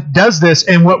Simon does this.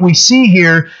 And what we see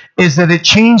here is that it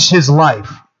changed his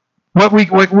life. What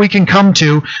we can come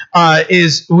to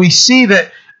is we see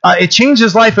that it changed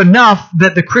his life enough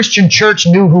that the Christian church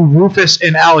knew who Rufus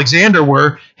and Alexander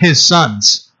were, his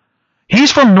sons. He's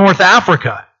from North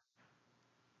Africa.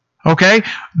 Okay?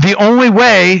 The only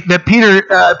way that Peter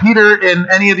and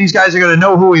any of these guys are going to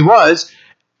know who he was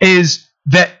is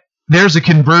that there's a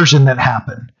conversion that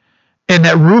happened. And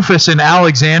that Rufus and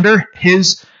Alexander,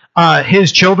 his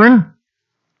children,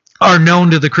 are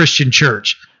known to the Christian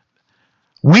church.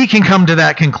 We can come to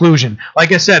that conclusion.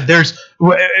 Like I said, there's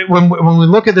when we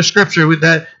look at the scripture,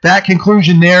 that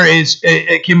conclusion there is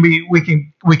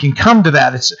we can come to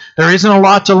that. There isn't a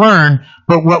lot to learn,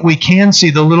 but what we can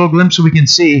see, the little glimpse we can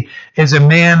see, is a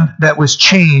man that was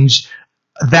changed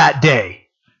that day.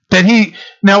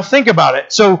 Now think about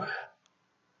it. So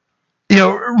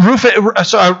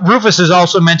Rufus is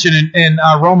also mentioned in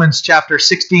Romans chapter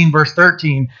 16, verse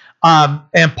 13.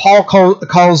 And Paul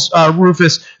calls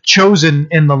Rufus chosen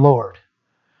in the Lord.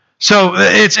 So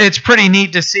it's pretty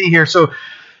neat to see here. So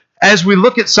as we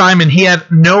look at Simon, he had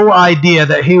no idea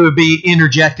that he would be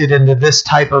interjected into this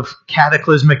type of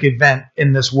cataclysmic event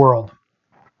in this world.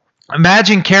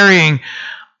 Imagine carrying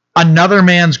another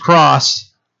man's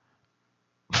cross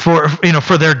for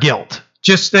their guilt.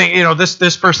 Just think,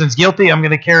 this person's guilty. I'm going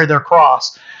to carry their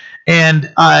cross.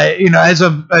 And as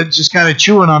I'm just kind of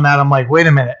chewing on that, I'm like, wait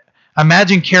a minute.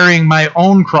 Imagine carrying my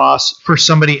own cross for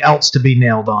somebody else to be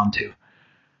nailed onto.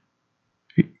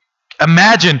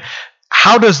 Imagine,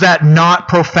 how does that not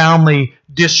profoundly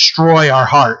destroy our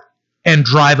heart and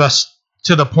drive us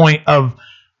to the point of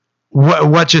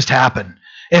what just happened?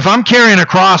 If I'm carrying a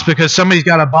cross because somebody's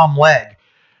got a bum leg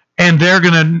and they're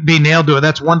going to be nailed to it,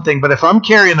 that's one thing. But if I'm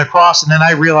carrying the cross and then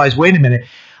I realize, wait a minute,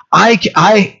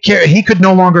 he could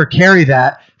no longer carry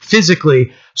that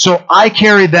physically. So I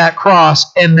carried that cross,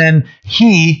 and then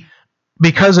he,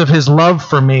 because of his love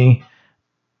for me,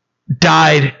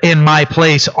 died in my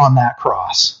place on that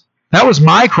cross. That was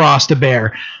my cross to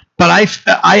bear, but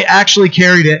I actually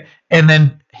carried it, and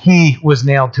then he was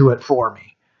nailed to it for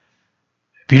me.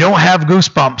 If you don't have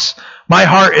goosebumps, my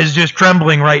heart is just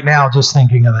trembling right now just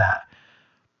thinking of that.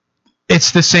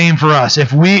 It's the same for us.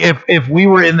 If we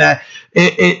were in that,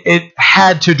 it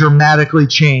had to dramatically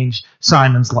change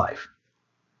Simon's life.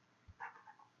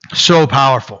 So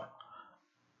powerful.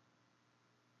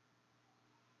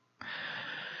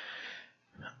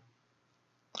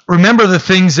 Remember the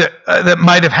things that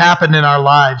might have happened in our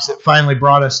lives that finally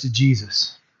brought us to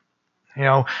Jesus.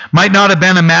 Might not have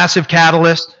been a massive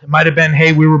catalyst. It might have been,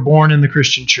 hey, we were born in the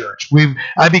Christian church.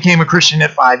 I became a Christian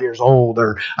at 5 years old,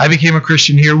 or I became a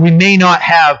Christian here. We may not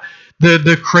have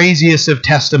the craziest of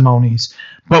testimonies,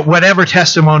 but whatever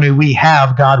testimony we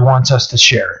have, God wants us to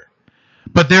share it.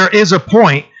 But there is a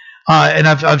point, and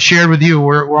I've shared with you,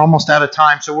 we're almost out of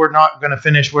time, so we're not going to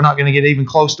finish. We're not going to get even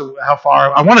close to how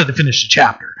far. I wanted to finish the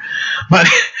chapter, but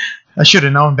I should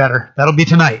have known better. That'll be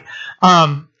tonight.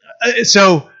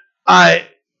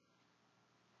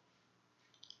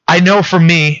 I know for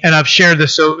me, and I've shared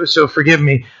this, so forgive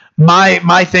me.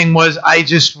 My thing was, I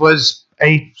just was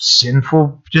a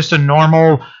sinful, just a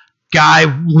normal guy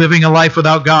living a life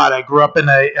without God. I grew up in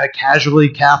a casually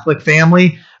Catholic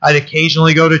family. I'd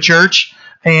occasionally go to church,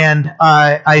 and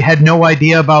I had no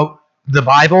idea about the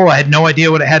Bible. I had no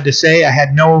idea what it had to say. I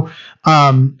had no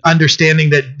understanding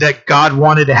that God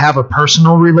wanted to have a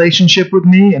personal relationship with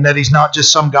me, and that he's not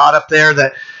just some God up there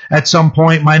that at some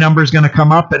point my number is going to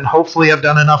come up and hopefully I've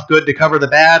done enough good to cover the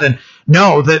bad. And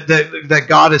no, that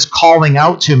God is calling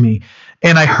out to me.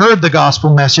 And I heard the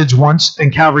gospel message once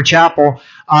in Calvary Chapel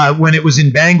when it was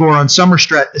in Bangor on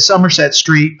Somerset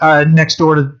Street next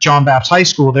door to John Baptist High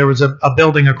School. There was a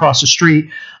building across the street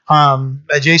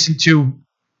adjacent to,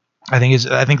 I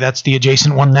think that's the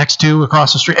adjacent one next to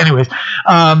across the street. Anyways,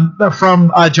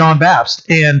 from John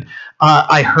Baptist. And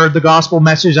I heard the gospel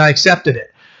message. I accepted it.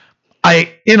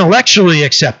 I intellectually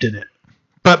accepted it,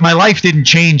 but my life didn't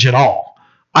change at all.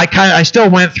 I still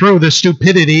went through the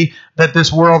stupidity that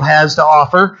this world has to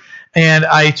offer, and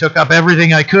I took up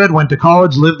everything I could, went to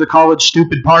college, lived the college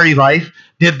stupid party life,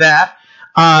 did that,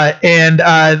 and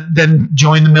then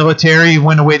joined the military,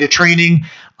 went away to training,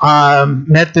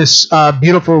 met this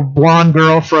beautiful blonde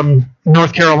girl from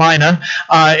North Carolina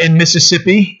in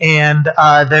Mississippi, and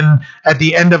then at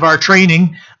the end of our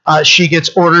training, she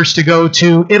gets orders to go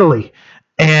to Italy.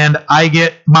 And I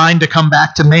get mine to come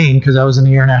back to Maine because I was in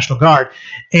the Air National Guard.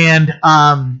 And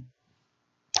I'm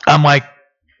like,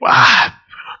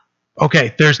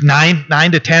 okay, there's 9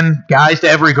 to 10 guys to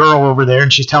every girl over there.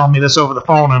 And she's telling me this over the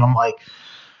phone. And I'm like,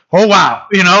 oh, wow.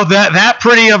 That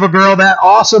pretty of a girl, that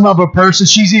awesome of a person.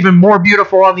 She's even more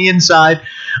beautiful on the inside.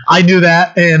 I knew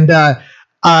that. And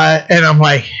I'm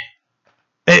like,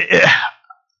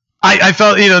 I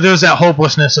felt, there was that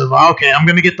hopelessness of, okay, I'm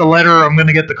going to get the letter, or I'm going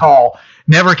to get the call.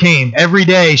 Never came. Every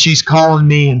day she's calling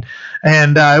me,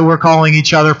 and we're calling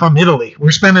each other from Italy.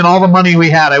 We're spending all the money we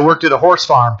had. I worked at a horse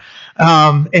farm,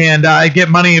 and I get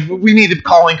money. We needed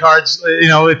calling cards.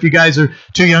 If you guys are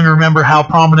too young to remember how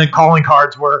prominent calling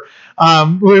cards were,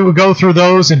 we would go through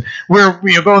those, and we're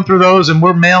going through those, and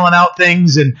we're mailing out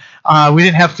things, and we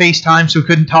didn't have FaceTime, so we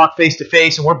couldn't talk face to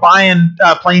face, and we're buying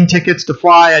plane tickets to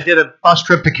fly. I did a bus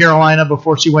trip to Carolina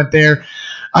before she went there.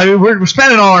 We're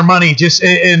spending all our money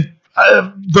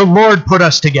the Lord put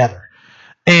us together.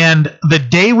 And the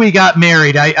day we got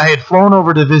married, I had flown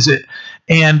over to visit,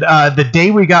 and the day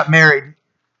we got married,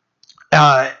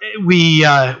 we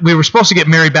were supposed to get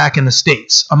married back in the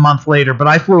States a month later, but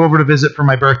I flew over to visit for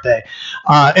my birthday.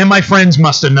 And my friends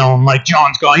must have known, like,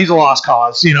 John's gone. He's a lost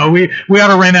cause. We ought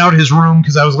to rent out his room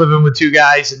because I was living with 2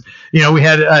 guys, and we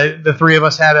had the 3 of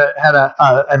us had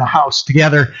a house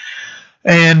together,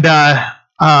 and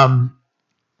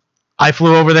I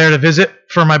flew over there to visit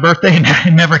for my birthday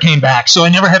and never came back. So I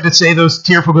never had to say those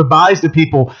tearful goodbyes to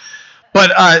people.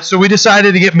 But so we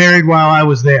decided to get married while I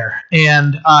was there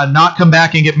and not come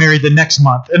back and get married the next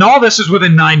month. And all this is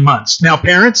within 9 months. Now,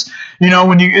 parents,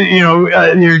 when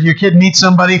your kid meets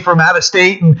somebody from out of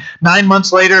state and 9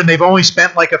 months later and they've only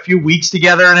spent like a few weeks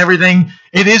together and everything,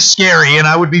 it is scary. And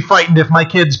I would be frightened if my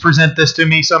kids present this to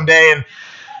me someday. And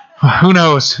who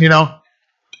knows,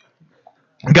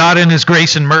 God in his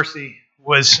grace and mercy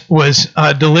was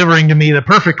delivering to me the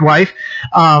perfect wife.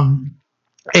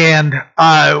 And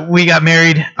we got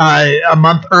married a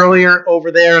month earlier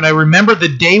over there. And I remember the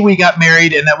day we got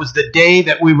married, and that was the day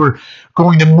that we were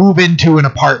going to move into an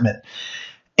apartment.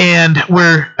 And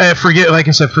like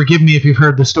I said, forgive me if you've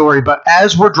heard the story, but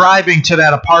as we're driving to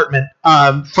that apartment,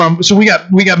 so we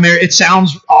got married. It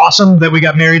sounds awesome that we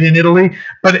got married in Italy,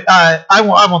 but I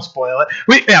won't spoil it.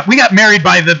 We got married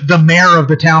by the mayor of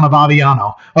the town of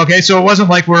Aviano. Okay, so it wasn't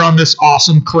like we're on this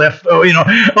awesome cliff,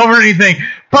 over anything.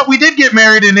 But we did get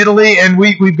married in Italy, and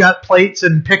we've got plates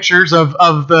and pictures of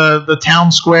the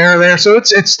town square there, so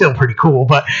it's still pretty cool.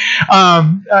 But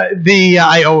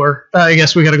I owe her. I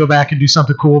guess we got to go back and do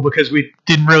something cool because we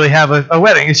didn't really have a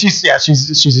wedding. And she's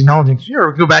acknowledging,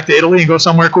 sure, go back to Italy and go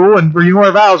somewhere cool and renew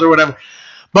our vows or whatever.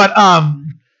 But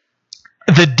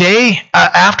the day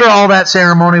after all that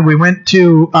ceremony, we went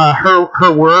to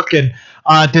her work and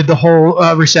did the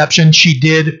whole reception. She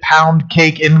did pound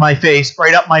cake in my face,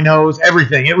 right up my nose,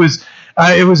 everything. It was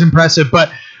impressive.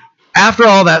 But after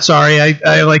all that, sorry,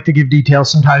 I like to give details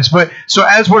sometimes. But so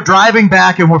as we're driving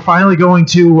back and we're finally going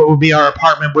to what will be our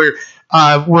apartment, we're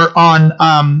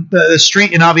on the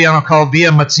street in Aviano called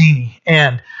Via Mazzini.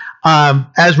 And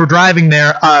as we're driving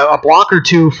there, a block or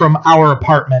two from our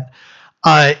apartment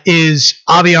is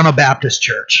Aviano Baptist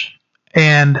Church.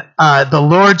 And the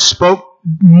Lord spoke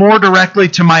more directly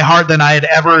to my heart than I had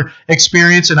ever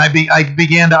experienced, and I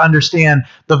began to understand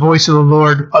the voice of the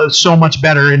Lord so much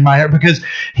better in my heart, because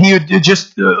He had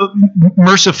just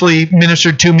mercifully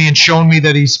ministered to me and shown me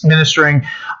that He's ministering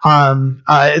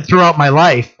throughout my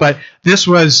life. But this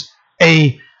was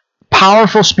a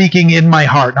powerful speaking in my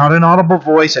heart, not an audible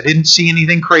voice. I didn't see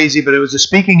anything crazy, but it was a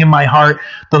speaking in my heart,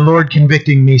 the Lord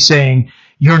convicting me, saying,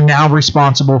 "You're now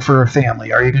responsible for a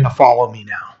family. Are you going to follow me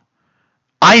now?"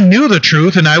 I knew the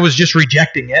truth, and I was just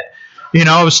rejecting it.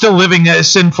 I was still living a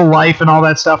sinful life and all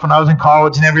that stuff when I was in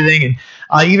college and everything.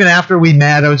 And even after we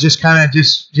met, I was just kind of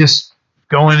just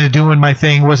going and doing my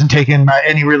thing, wasn't taking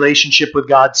any relationship with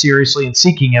God seriously and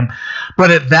seeking Him. But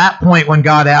at that point, when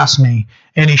God asked me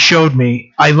and He showed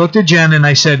me, I looked at Jen and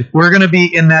I said, "We're going to be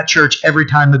in that church every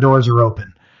time the doors are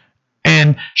open."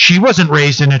 And she wasn't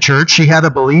raised in a church. She had a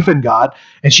belief in God.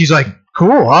 And she's like,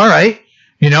 "Cool, all right."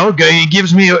 He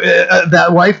gives me that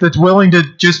wife that's willing to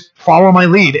just follow my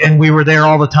lead, and we were there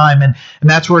all the time, and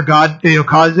that's where God,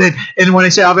 caused it. And when I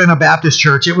say I'm in a Baptist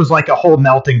church, it was like a whole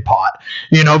melting pot,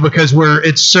 because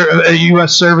it's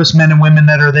U.S. servicemen and women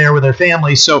that are there with their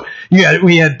families. So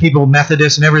we had people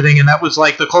Methodists and everything, and that was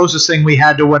like the closest thing we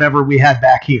had to whatever we had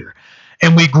back here,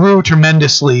 and we grew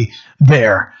tremendously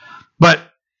there. But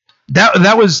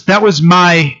that was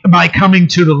my coming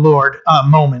to the Lord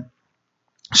moment.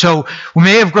 So we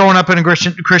may have grown up in a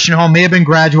Christian home, may have been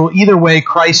gradual. Either way,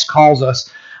 Christ calls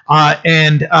us.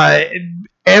 And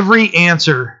every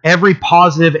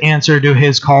positive answer to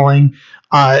His calling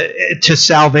to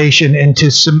salvation and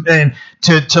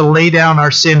to lay down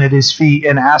our sin at His feet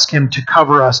and ask Him to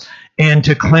cover us and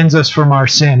to cleanse us from our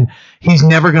sin, He's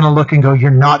never going to look and go, "You're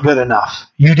not good enough.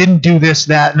 You didn't do this,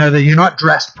 that, and other. You're not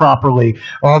dressed properly,"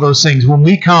 all those things. When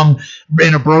we come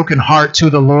in a broken heart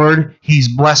to the Lord, He's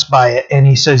blessed by it, and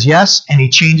He says yes, and He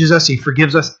changes us. He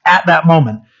forgives us at that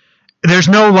moment. There's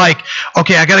no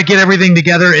okay, I got to get everything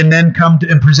together and then come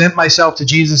and present myself to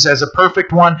Jesus as a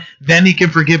perfect one. Then He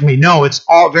can forgive me. No, it's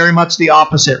all very much the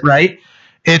opposite, right?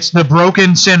 It's the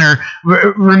broken sinner.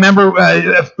 Remember,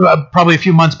 probably a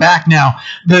few months back now,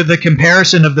 the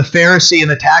comparison of the Pharisee and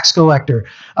the tax collector.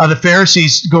 The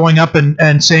Pharisees going up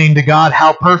and saying to God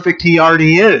how perfect He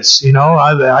already is.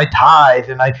 I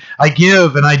tithe and I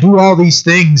give and I do all these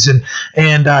things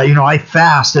and I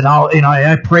fast and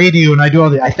I pray to you and I do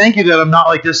all the. I thank you that I'm not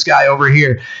like this guy over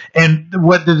here. And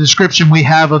what the description we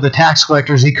have of the tax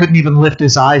collector is, he couldn't even lift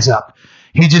his eyes up.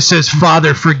 He just says,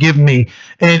 "Father, forgive me."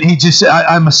 And he just said,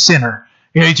 "I'm a sinner."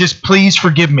 He just, "Please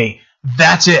forgive me."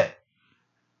 That's it.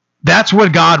 That's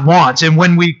what God wants. And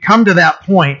when we come to that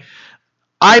point,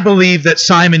 I believe that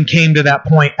Simon came to that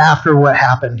point after what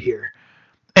happened here.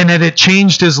 And that it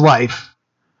changed his life.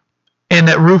 And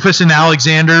that Rufus and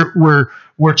Alexander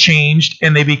were changed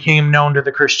and they became known to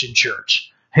the Christian church,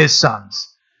 his sons.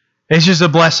 It's just a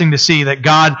blessing to see that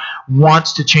God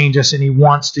wants to change us and He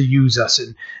wants to use us.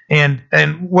 And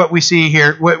what we see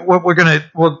here, what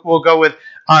we'll go with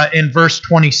in verse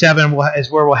 27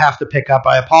 is where we'll have to pick up.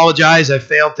 I apologize. I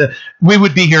failed to. We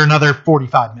would be here another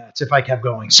 45 minutes if I kept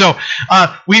going. So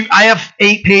I have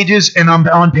 8 pages and I'm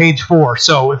on page 4.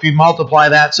 So if you multiply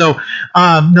that, so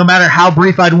no matter how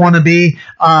brief I'd want to be,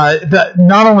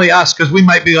 not only us, because we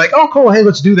might be like, "Oh, cool, hey,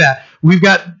 let's do that." We've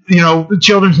got the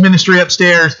children's ministry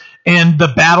upstairs. and the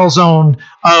battle zone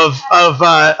of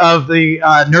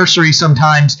the nursery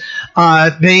sometimes,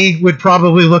 they would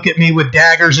probably look at me with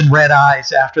daggers and red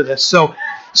eyes after this. So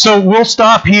we'll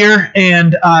stop here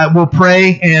and we'll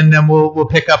pray, and then we'll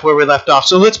pick up where we left off.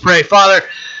 So let's pray. Father,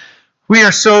 we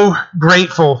are so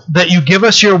grateful that you give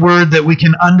us your word, that we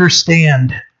can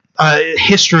understand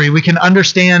history. We can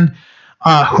understand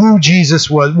who Jesus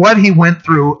was, what he went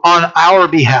through on our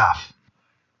behalf.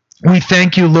 We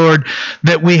thank you, Lord,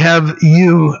 that we have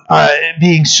you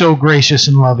being so gracious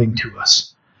and loving to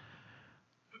us.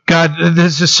 God,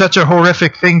 this is such a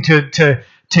horrific thing to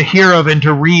hear of and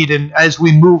to read, and as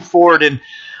we move forward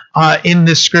in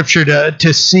this scripture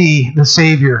to see the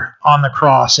Savior on the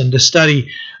cross and to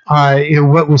study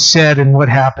what was said and what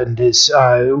happened, is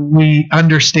we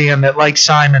understand that, like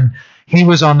Simon, he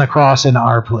was on the cross in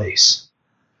our place.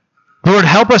 Lord,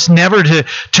 help us never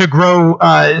to grow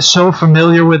so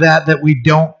familiar with that we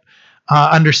don't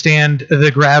understand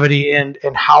the gravity and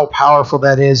how powerful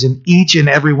that is in each and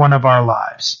every one of our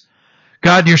lives.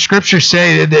 God, your scriptures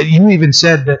say that you even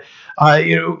said that,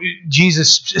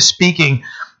 Jesus speaking,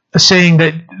 saying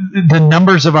that the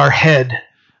numbers of our head,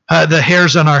 the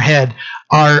hairs on our head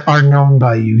are known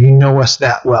by you. You know us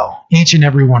that well, each and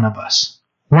every one of us.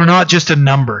 We're not just a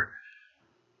number.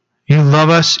 You love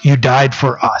us. You died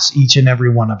for us, each and every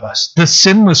one of us. The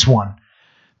sinless one.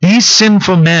 These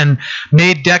sinful men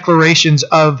made declarations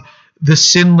of the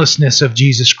sinlessness of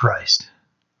Jesus Christ.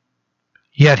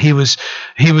 Yet he was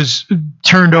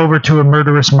turned over to a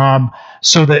murderous mob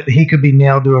so that he could be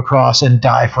nailed to a cross and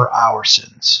die for our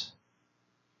sins.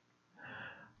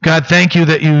 God, thank you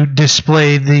that you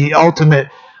displayed the ultimate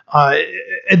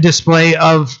display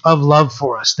of love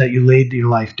for us, that you laid your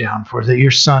life down for us, that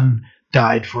your Son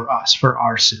died for us, for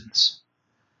our sins.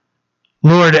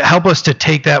 Lord, help us to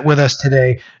take that with us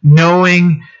today,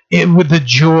 knowing it with the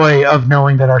joy of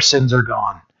knowing that our sins are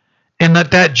gone. And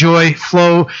let that joy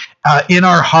flow in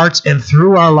our hearts and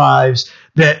through our lives,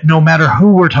 that no matter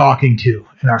who we're talking to,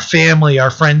 and our family, our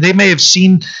friend, they may have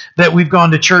seen that we've gone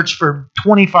to church for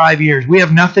 25 years. We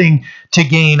have nothing to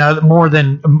gain more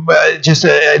than just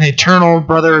an eternal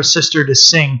brother or sister to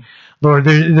sing. Lord,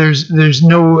 there's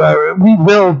no. We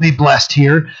will be blessed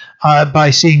here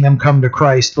by seeing them come to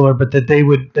Christ, Lord, but that they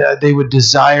would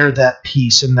desire that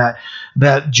peace and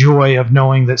that joy of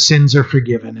knowing that sins are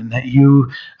forgiven and that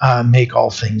you make all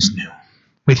things new.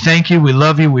 We thank you. We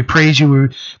love you. We praise you. We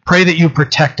pray that you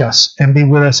protect us and be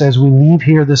with us as we leave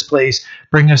here this place.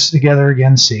 Bring us together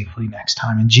again safely next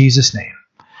time. In Jesus' name,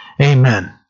 amen.